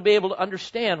even going to be able to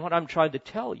understand what I'm trying to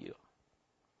tell you.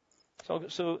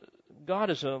 So God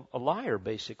is a liar,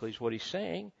 basically, is what he's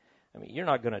saying. I mean, you're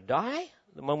not going to die.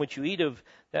 The moment you eat of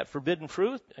that forbidden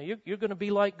fruit, you're going to be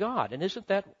like God. And isn't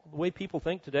that the way people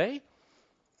think today?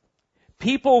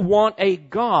 People want a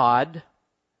God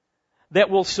that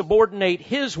will subordinate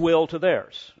His will to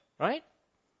theirs, right?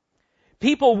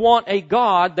 People want a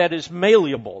God that is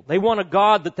malleable. They want a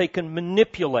God that they can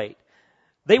manipulate.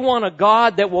 They want a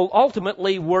God that will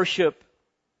ultimately worship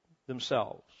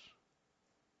themselves.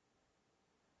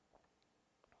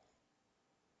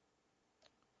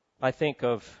 I think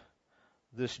of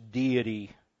this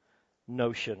deity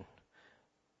notion.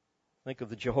 Think of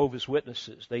the Jehovah's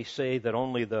Witnesses. They say that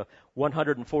only the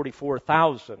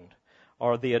 144,000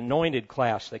 are the anointed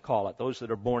class, they call it, those that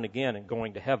are born again and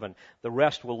going to heaven. The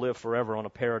rest will live forever on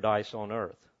a paradise on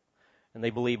earth. And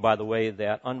they believe, by the way,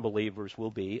 that unbelievers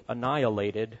will be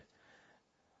annihilated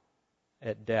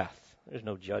at death. There's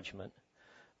no judgment.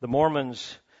 The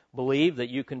Mormons believe that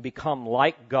you can become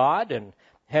like God and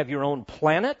have your own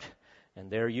planet, and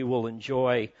there you will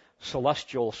enjoy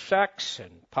celestial sex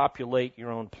and populate your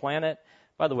own planet.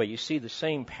 By the way, you see the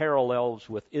same parallels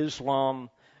with Islam.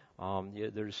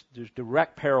 There's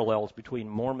direct parallels between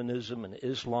Mormonism and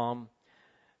Islam.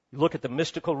 You look at the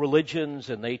mystical religions,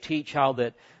 and they teach how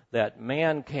that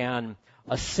man can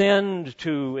ascend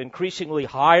to increasingly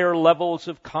higher levels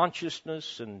of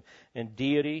consciousness and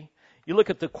deity. You look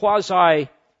at the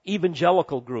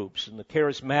quasi-evangelical groups and the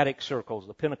charismatic circles,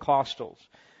 the Pentecostals,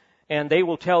 and they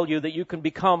will tell you that you can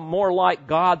become more like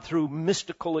God through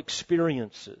mystical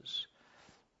experiences.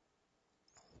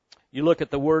 You look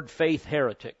at the word faith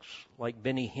heretics like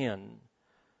Benny Hinn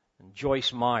and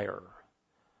Joyce Meyer,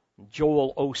 and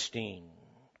Joel Osteen,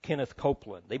 Kenneth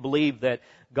Copeland. They believe that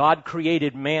God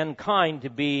created mankind to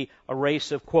be a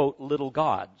race of, quote, little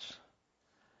gods.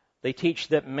 They teach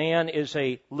that man is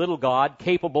a little God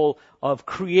capable of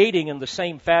creating in the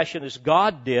same fashion as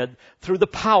God did through the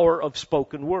power of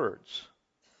spoken words.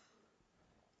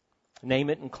 Name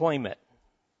it and claim it.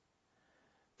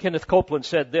 Kenneth Copeland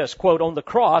said this, quote, on the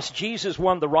cross, Jesus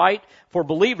won the right for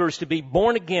believers to be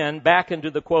born again back into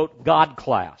the, quote, God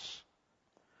class.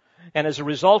 And as a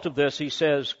result of this, he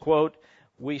says, quote,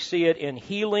 we see it in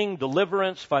healing,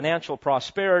 deliverance, financial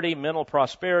prosperity, mental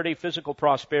prosperity, physical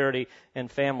prosperity,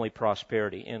 and family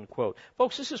prosperity, end quote.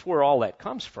 Folks, this is where all that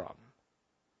comes from.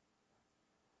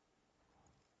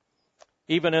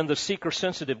 Even in the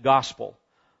seeker-sensitive gospel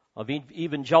of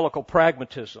evangelical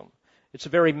pragmatism, it's a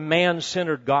very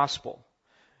man-centered gospel.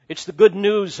 It's the good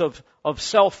news of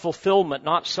self-fulfillment,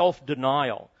 not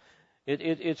self-denial.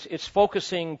 It's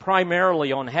focusing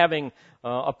primarily on having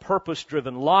a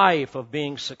purpose-driven life, of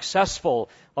being successful,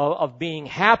 of being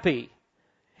happy.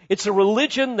 It's a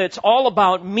religion that's all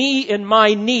about me and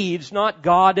my needs, not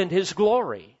God and His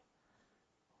glory.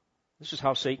 This is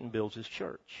how Satan builds his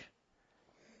church.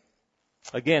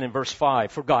 Again, in verse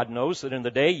 5, for God knows that in the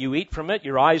day you eat from it,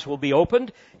 your eyes will be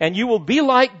opened, and you will be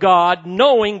like God,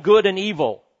 knowing good and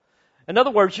evil. In other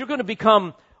words, you're going to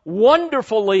become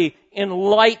wonderfully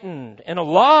enlightened and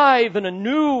alive in a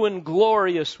new and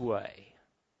glorious way.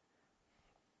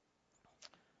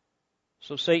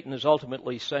 So Satan is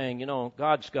ultimately saying,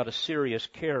 God's got a serious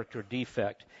character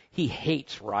defect. He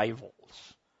hates rivals.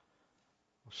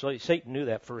 So Satan knew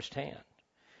that firsthand.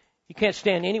 He can't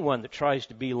stand anyone that tries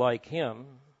to be like him.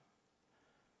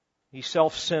 He's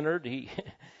self-centered.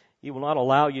 He will not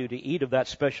allow you to eat of that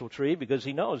special tree because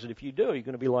he knows that if you do, you're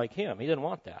going to be like him. He doesn't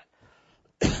want that.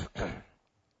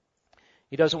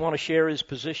 He doesn't want to share his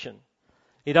position.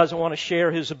 He doesn't want to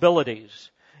share his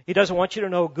abilities. He doesn't want you to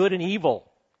know good and evil.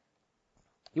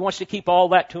 He wants to keep all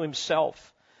that to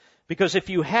himself. Because if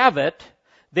you have it,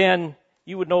 then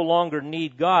you would no longer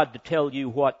need God to tell you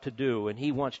what to do, and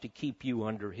He wants to keep you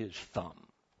under His thumb.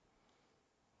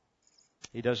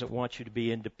 He doesn't want you to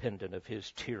be independent of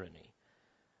His tyranny.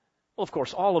 Well, of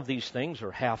course, all of these things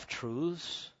are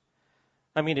half-truths.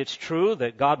 I mean, it's true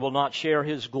that God will not share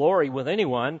His glory with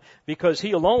anyone because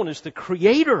He alone is the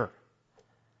Creator.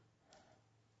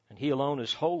 And He alone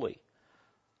is holy.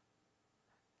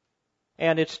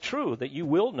 And it's true that you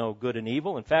will know good and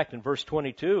evil. In fact, in verse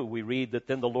 22, we read that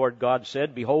then the Lord God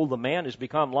said, behold, the man has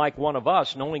become like one of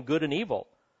us, knowing good and evil.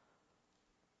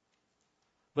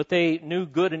 But they knew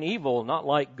good and evil not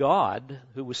like God,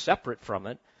 who was separate from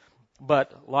it,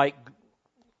 but like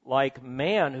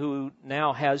man who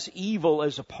now has evil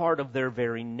as a part of their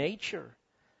very nature.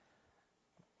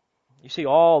 You see,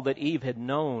 all that Eve had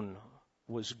known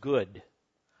was good.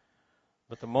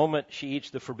 But the moment she eats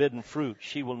the forbidden fruit,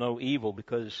 she will know evil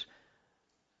because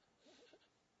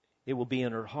it will be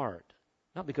in her heart.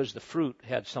 Not because the fruit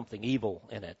had something evil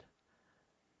in it.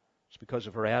 It's because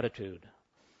of her attitude.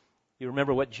 You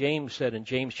remember what James said in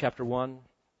James chapter 1?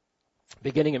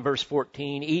 Beginning in verse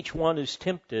 14, each one is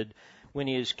tempted when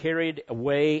he is carried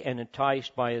away and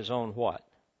enticed by his own what?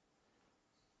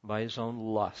 By his own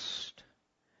lust.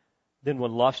 Then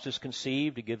when lust is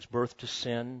conceived, it gives birth to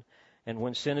sin. And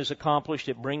when sin is accomplished,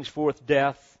 it brings forth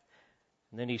death.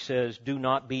 And then he says, do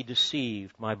not be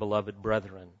deceived, my beloved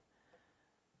brethren.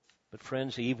 But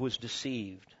friends, Eve was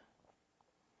deceived.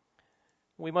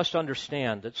 We must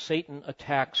understand that Satan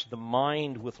attacks the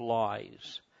mind with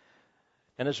lies.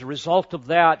 And as a result of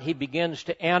that, he begins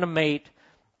to animate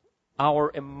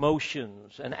our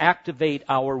emotions and activate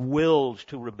our wills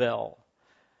to rebel.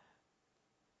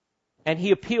 And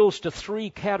he appeals to three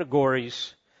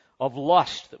categories of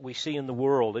lust that we see in the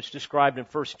world. It's described in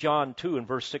 1 John 2 and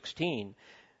verse 16.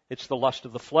 It's the lust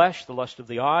of the flesh, the lust of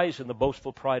the eyes, and the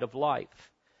boastful pride of life.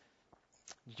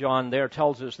 John there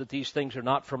tells us that these things are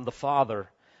not from the Father,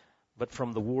 but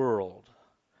from the world.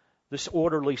 This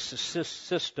orderly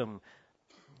system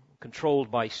controlled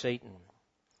by Satan.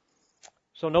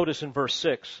 So notice in verse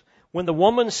 6, when the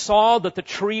woman saw that the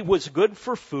tree was good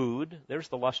for food, there's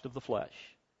the lust of the flesh,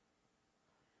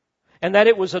 and that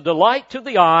it was a delight to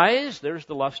the eyes, there's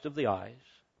the lust of the eyes,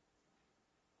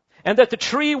 and that the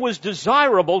tree was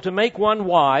desirable to make one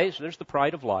wise. There's the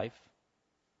pride of life.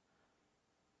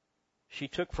 She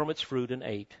took from its fruit and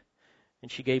ate,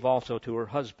 and she gave also to her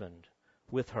husband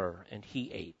with her, and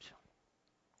he ate.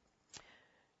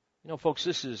 You know, folks,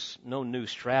 this is no new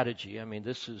strategy. I mean,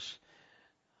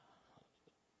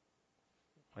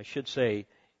 I should say,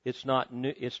 it's not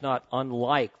new, it's not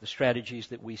unlike the strategies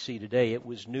that we see today. It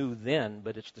was new then,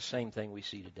 but it's the same thing we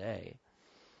see today.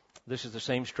 This is the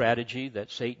same strategy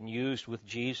that Satan used with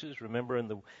Jesus. Remember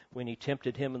when he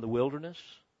tempted him in the wilderness?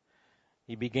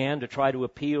 He began to try to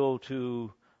appeal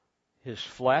to his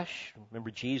flesh. Remember,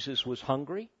 Jesus was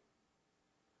hungry.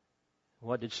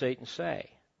 What did Satan say?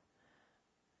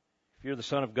 If you're the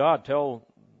Son of God, tell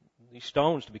these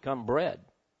stones to become bread.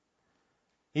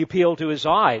 He appealed to his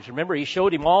eyes. Remember, he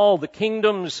showed him all the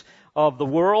kingdoms of the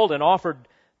world and offered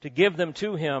to give them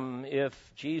to him if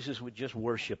Jesus would just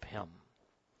worship him.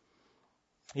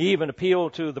 He even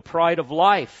appealed to the pride of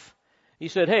life. He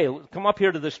said, hey, come up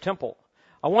here to this temple.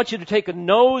 I want you to take a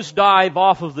nosedive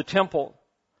off of the temple.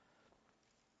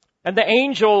 And the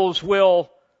angels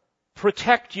will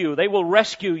protect you. They will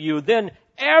rescue you. Then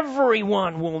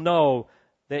everyone will know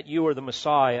that you are the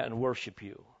Messiah and worship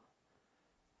you.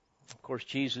 Of course,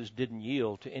 Jesus didn't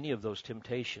yield to any of those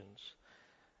temptations.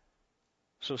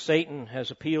 So Satan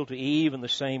has appealed to Eve in the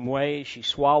same way. She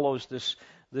swallows this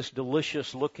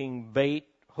delicious-looking bait,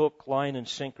 hook, line, and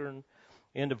sinker.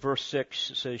 End of verse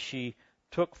 6 says she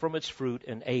took from its fruit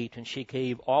and ate, and she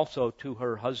gave also to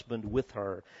her husband with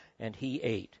her, and he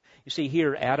ate. You see,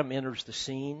 here Adam enters the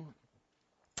scene.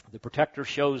 The protector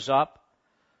shows up.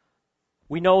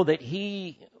 We know that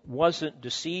he wasn't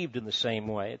deceived in the same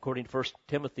way. According to 1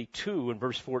 Timothy 2 and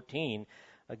verse 14,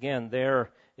 again, there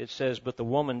it says, but the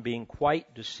woman being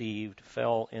quite deceived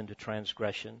fell into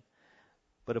transgression.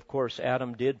 But of course,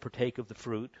 Adam did partake of the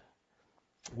fruit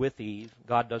with Eve.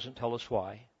 God doesn't tell us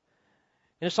why.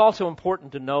 And it's also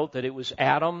important to note that it was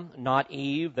Adam, not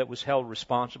Eve, that was held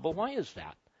responsible. Why is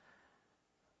that?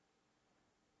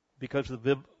 Because of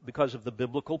the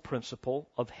biblical principle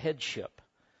of headship.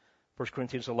 1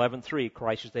 Corinthians 11:3,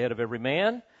 Christ is the head of every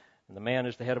man, and the man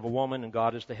is the head of a woman, and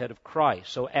God is the head of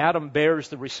Christ. So Adam bears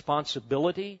the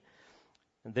responsibility,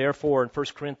 and therefore in 1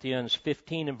 Corinthians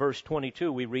 15 and verse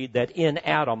 22, we read that in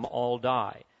Adam all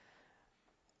die.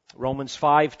 Romans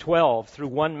 5:12, through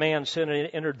one man sin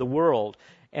entered the world,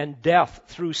 and death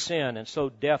through sin, and so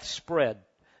death spread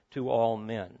to all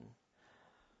men.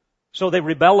 So they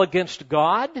rebel against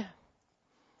God.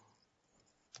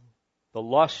 The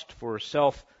lust for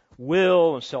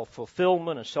self-will and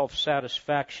self-fulfillment and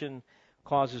self-satisfaction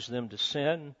causes them to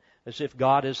sin, as if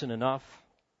God isn't enough.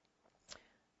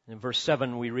 In verse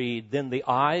 7 we read, then the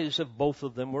eyes of both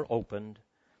of them were opened,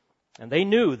 and they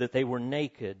knew that they were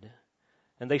naked,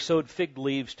 and they sewed fig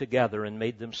leaves together and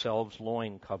made themselves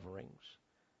loin coverings.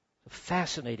 A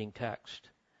fascinating text.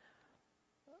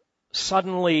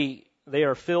 Suddenly they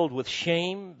are filled with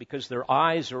shame because their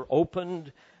eyes are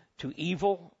opened to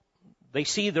evil. They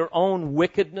see their own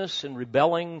wickedness in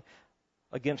rebelling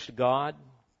against God.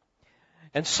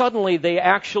 And suddenly they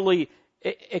actually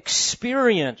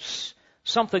experience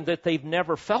something that they've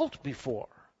never felt before.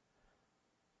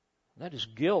 That is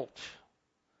guilt,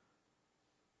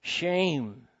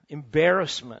 shame,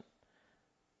 embarrassment.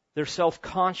 They're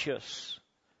self-conscious.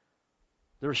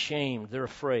 They're ashamed. They're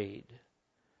afraid.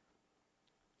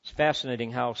 It's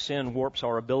fascinating how sin warps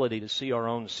our ability to see our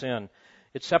own sin.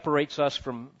 It separates us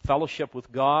from fellowship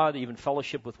with God, even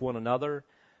fellowship with one another.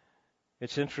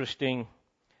 It's interesting,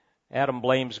 Adam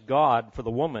blames God for the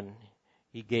woman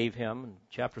he gave him in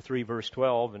chapter 3, verse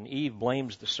 12, and Eve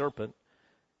blames the serpent.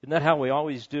 Isn't that how we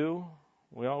always do?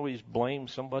 We always blame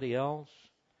somebody else.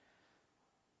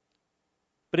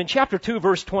 But in chapter 2,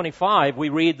 verse 25, we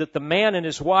read that the man and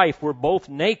his wife were both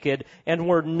naked and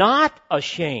were not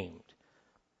ashamed.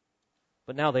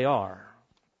 But now they are.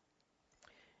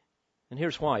 And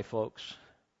here's why, folks.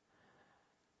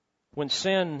 When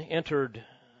sin entered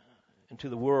into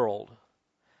the world,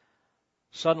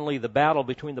 suddenly the battle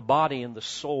between the body and the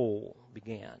soul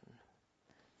began.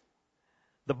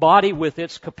 The body, with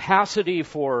its capacity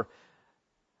for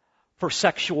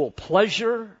sexual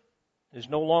pleasure, is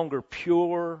no longer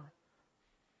pure.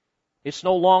 It's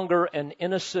no longer an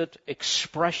innocent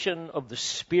expression of the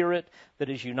Spirit that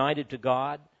is united to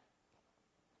God.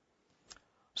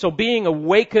 So being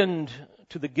awakened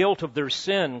to the guilt of their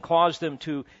sin caused them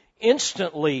to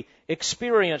instantly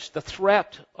experience the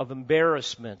threat of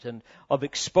embarrassment and of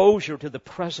exposure to the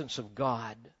presence of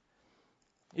God,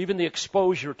 even the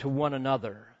exposure to one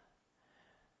another.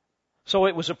 So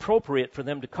it was appropriate for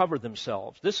them to cover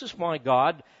themselves. This is why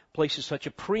God places such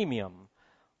a premium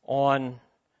on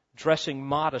dressing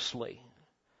modestly,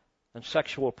 and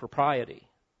sexual propriety.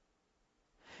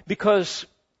 Because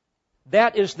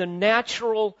that is the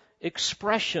natural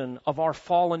expression of our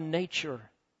fallen nature.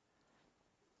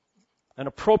 An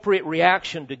appropriate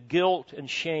reaction to guilt and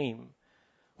shame,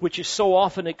 which is so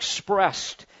often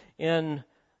expressed in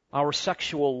our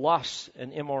sexual lusts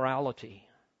and immorality.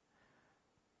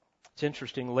 It's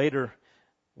interesting, later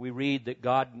we read that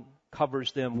God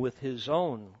covers them with His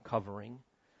own covering.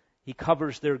 He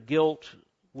covers their guilt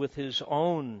with His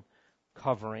own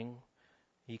covering.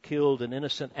 He killed an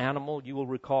innocent animal, you will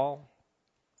recall,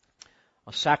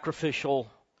 a sacrificial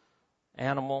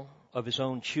animal of His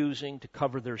own choosing to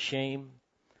cover their shame.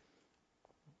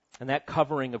 And that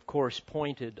covering, of course,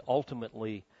 pointed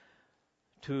ultimately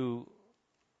to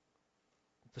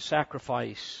the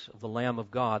sacrifice of the Lamb of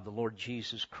God, the Lord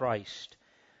Jesus Christ,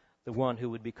 the one who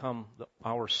would become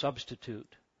our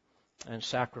substitute and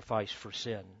sacrifice for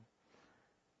sin.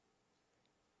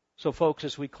 So, folks,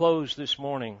 as we close this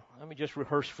morning, let me just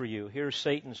rehearse for you. Here's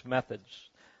Satan's methods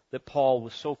that Paul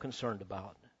was so concerned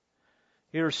about.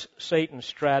 Here's Satan's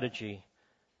strategy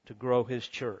to grow his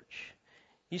church.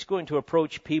 He's going to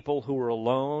approach people who are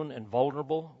alone and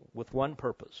vulnerable with one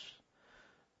purpose: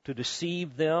 to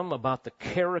deceive them about the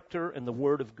character and the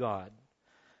Word of God,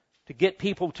 to get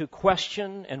people to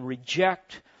question and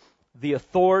reject the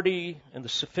authority and the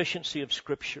sufficiency of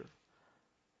Scripture,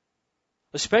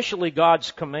 especially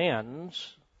God's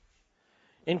commands,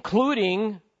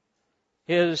 including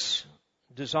His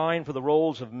design for the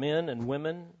roles of men and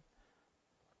women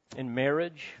in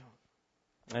marriage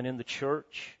and in the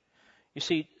church. You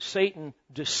see, Satan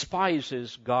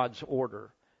despises God's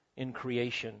order in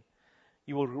creation.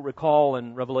 You will recall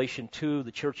in Revelation 2,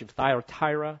 the church of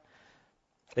Thyatira,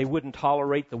 they wouldn't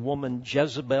tolerate the woman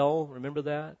Jezebel, remember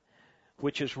that?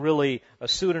 Which is really a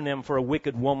pseudonym for a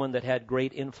wicked woman that had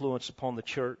great influence upon the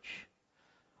church.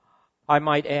 I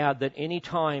might add that any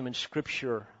time in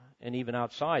Scripture, and even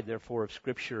outside, therefore, of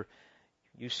Scripture,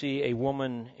 you see a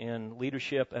woman in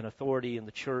leadership and authority in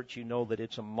the church, you know that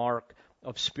it's a mark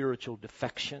of spiritual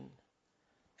defection.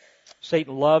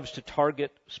 Satan loves to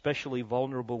target especially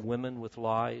vulnerable women with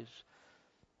lies.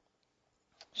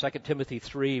 2 Timothy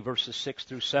 3, verses 6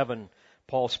 through 7,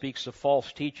 Paul speaks of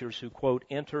false teachers who, quote,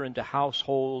 enter into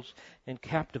households and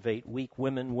captivate weak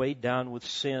women weighed down with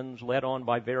sins, led on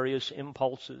by various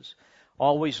impulses,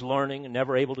 always learning and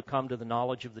never able to come to the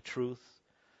knowledge of the truth.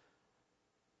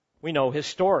 We know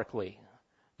historically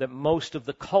that most of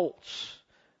the cults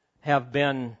have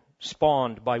been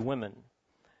spawned by women,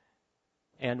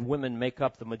 and women make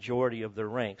up the majority of their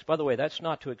ranks. By the way, that's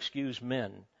not to excuse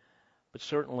men, but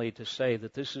certainly to say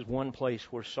that this is one place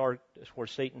where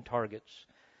Satan targets.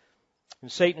 In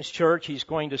Satan's church, he's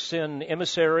going to send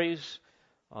emissaries,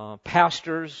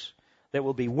 pastors that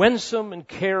will be winsome and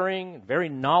caring, and very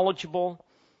knowledgeable,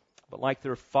 but like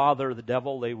their father, the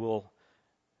devil, they will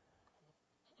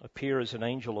appear as an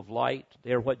angel of light.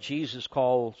 They are what Jesus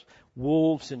calls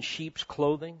wolves in sheep's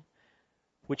clothing,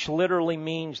 which literally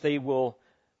means they will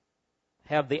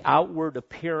have the outward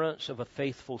appearance of a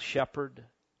faithful shepherd.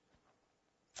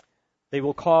 They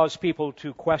will cause people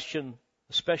to question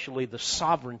especially the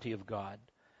sovereignty of God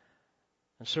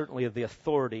and certainly of the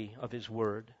authority of His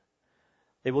Word.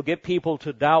 They will get people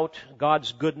to doubt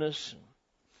God's goodness,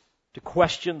 to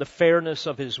question the fairness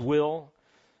of His will,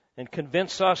 and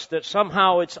convince us that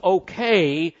somehow it's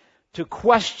okay to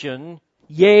question,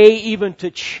 yea, even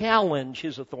to challenge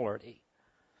His authority.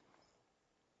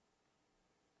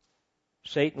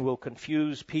 Satan will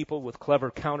confuse people with clever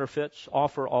counterfeits,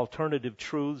 offer alternative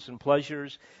truths and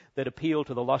pleasures that appeal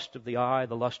to the lust of the eye,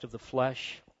 the lust of the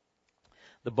flesh,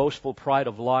 the boastful pride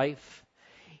of life.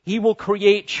 He will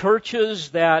create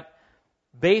churches that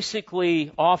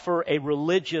basically offer a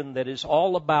religion that is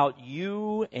all about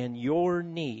you and your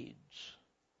needs,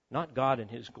 not God and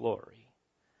His glory.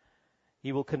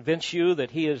 He will convince you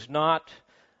that He is not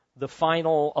the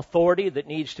final authority that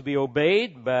needs to be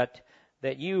obeyed, but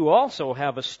that you also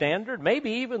have a standard, maybe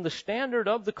even the standard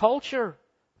of the culture.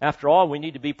 After all, we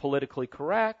need to be politically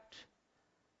correct.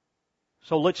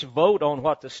 So let's vote on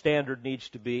what the standard needs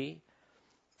to be.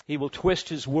 He will twist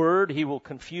His word. He will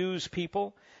confuse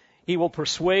people. He will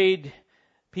persuade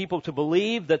people to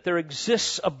believe that there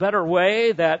exists a better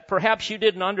way, that perhaps you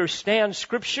didn't understand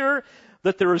Scripture,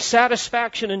 that there is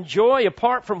satisfaction and joy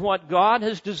apart from what God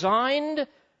has designed,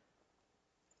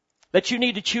 that you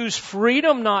need to choose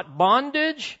freedom, not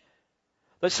bondage,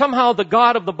 that somehow the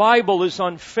God of the Bible is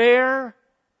unfair,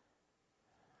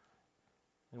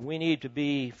 and we need to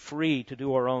be free to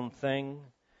do our own thing.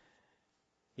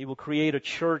 He will create a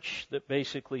church that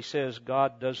basically says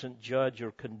God doesn't judge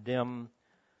or condemn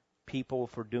people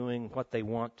for doing what they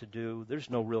want to do. There's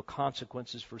no real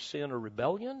consequences for sin or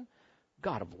rebellion.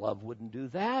 God of love wouldn't do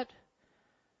that.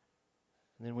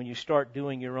 And then when you start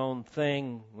doing your own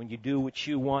thing, when you do what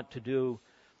you want to do,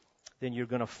 then you're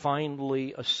going to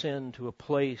finally ascend to a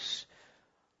place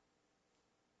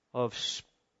of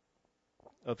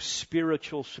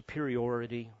spiritual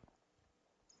superiority.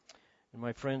 And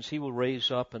my friends, He will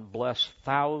raise up and bless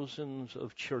thousands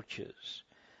of churches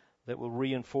that will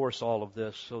reinforce all of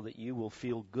this so that you will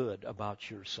feel good about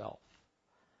yourself.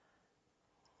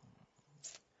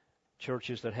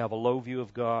 Churches that have a low view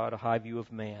of God, a high view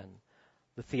of man.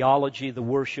 The theology, the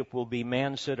worship will be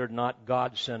man-centered, not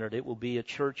God-centered. It will be a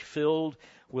church filled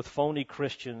with phony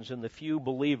Christians, and the few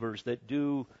believers that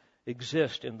do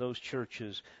exist in those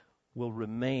churches will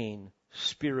remain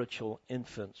spiritual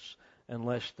infants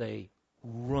unless they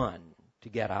run to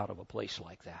get out of a place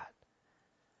like that.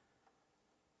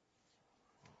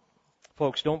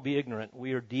 Folks, don't be ignorant.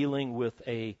 We are dealing with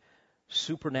a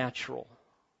supernatural,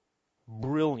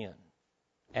 brilliant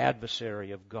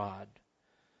adversary of God,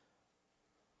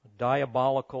 a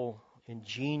diabolical,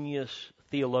 ingenious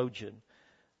theologian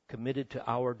committed to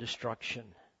our destruction.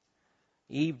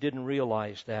 Eve didn't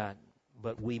realize that,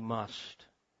 but we must.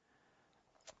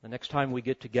 The next time we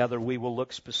get together, we will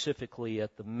look specifically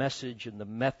at the message and the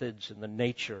methods and the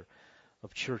nature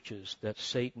of churches that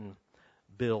Satan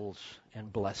builds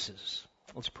and blesses.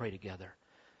 Let's pray together.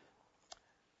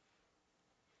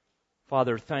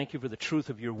 Father, thank you for the truth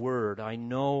of your word. I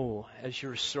know as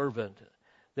your servant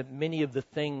that many of the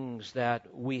things that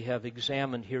we have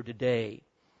examined here today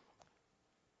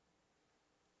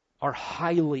are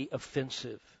highly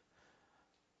offensive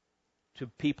to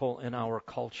people in our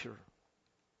culture,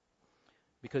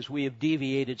 because we have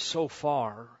deviated so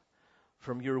far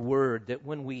from your word that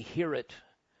when we hear it,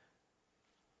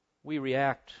 we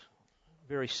react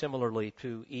very similarly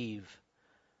to Eve,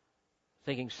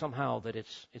 thinking somehow that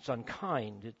it's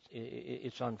unkind,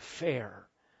 it's unfair.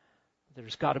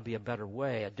 There's got to be a better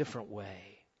way, a different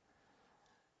way.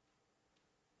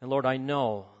 And Lord, I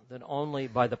know that only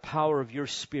by the power of your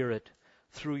Spirit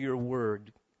through your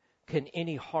word can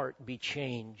any heart be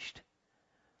changed.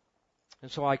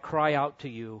 And so I cry out to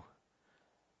you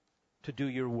to do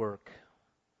your work,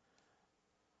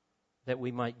 that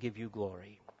we might give you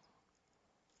glory.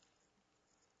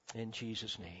 In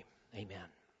Jesus' name, amen.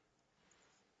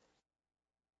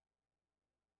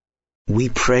 We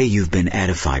pray you've been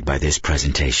edified by this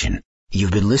presentation.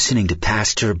 You've been listening to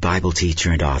pastor, Bible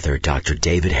teacher, and author Dr.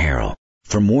 David Harrell.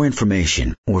 For more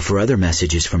information or for other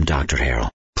messages from Dr. Harrell,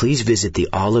 please visit the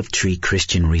Olive Tree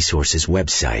Christian Resources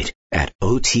website at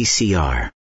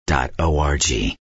otcr.org.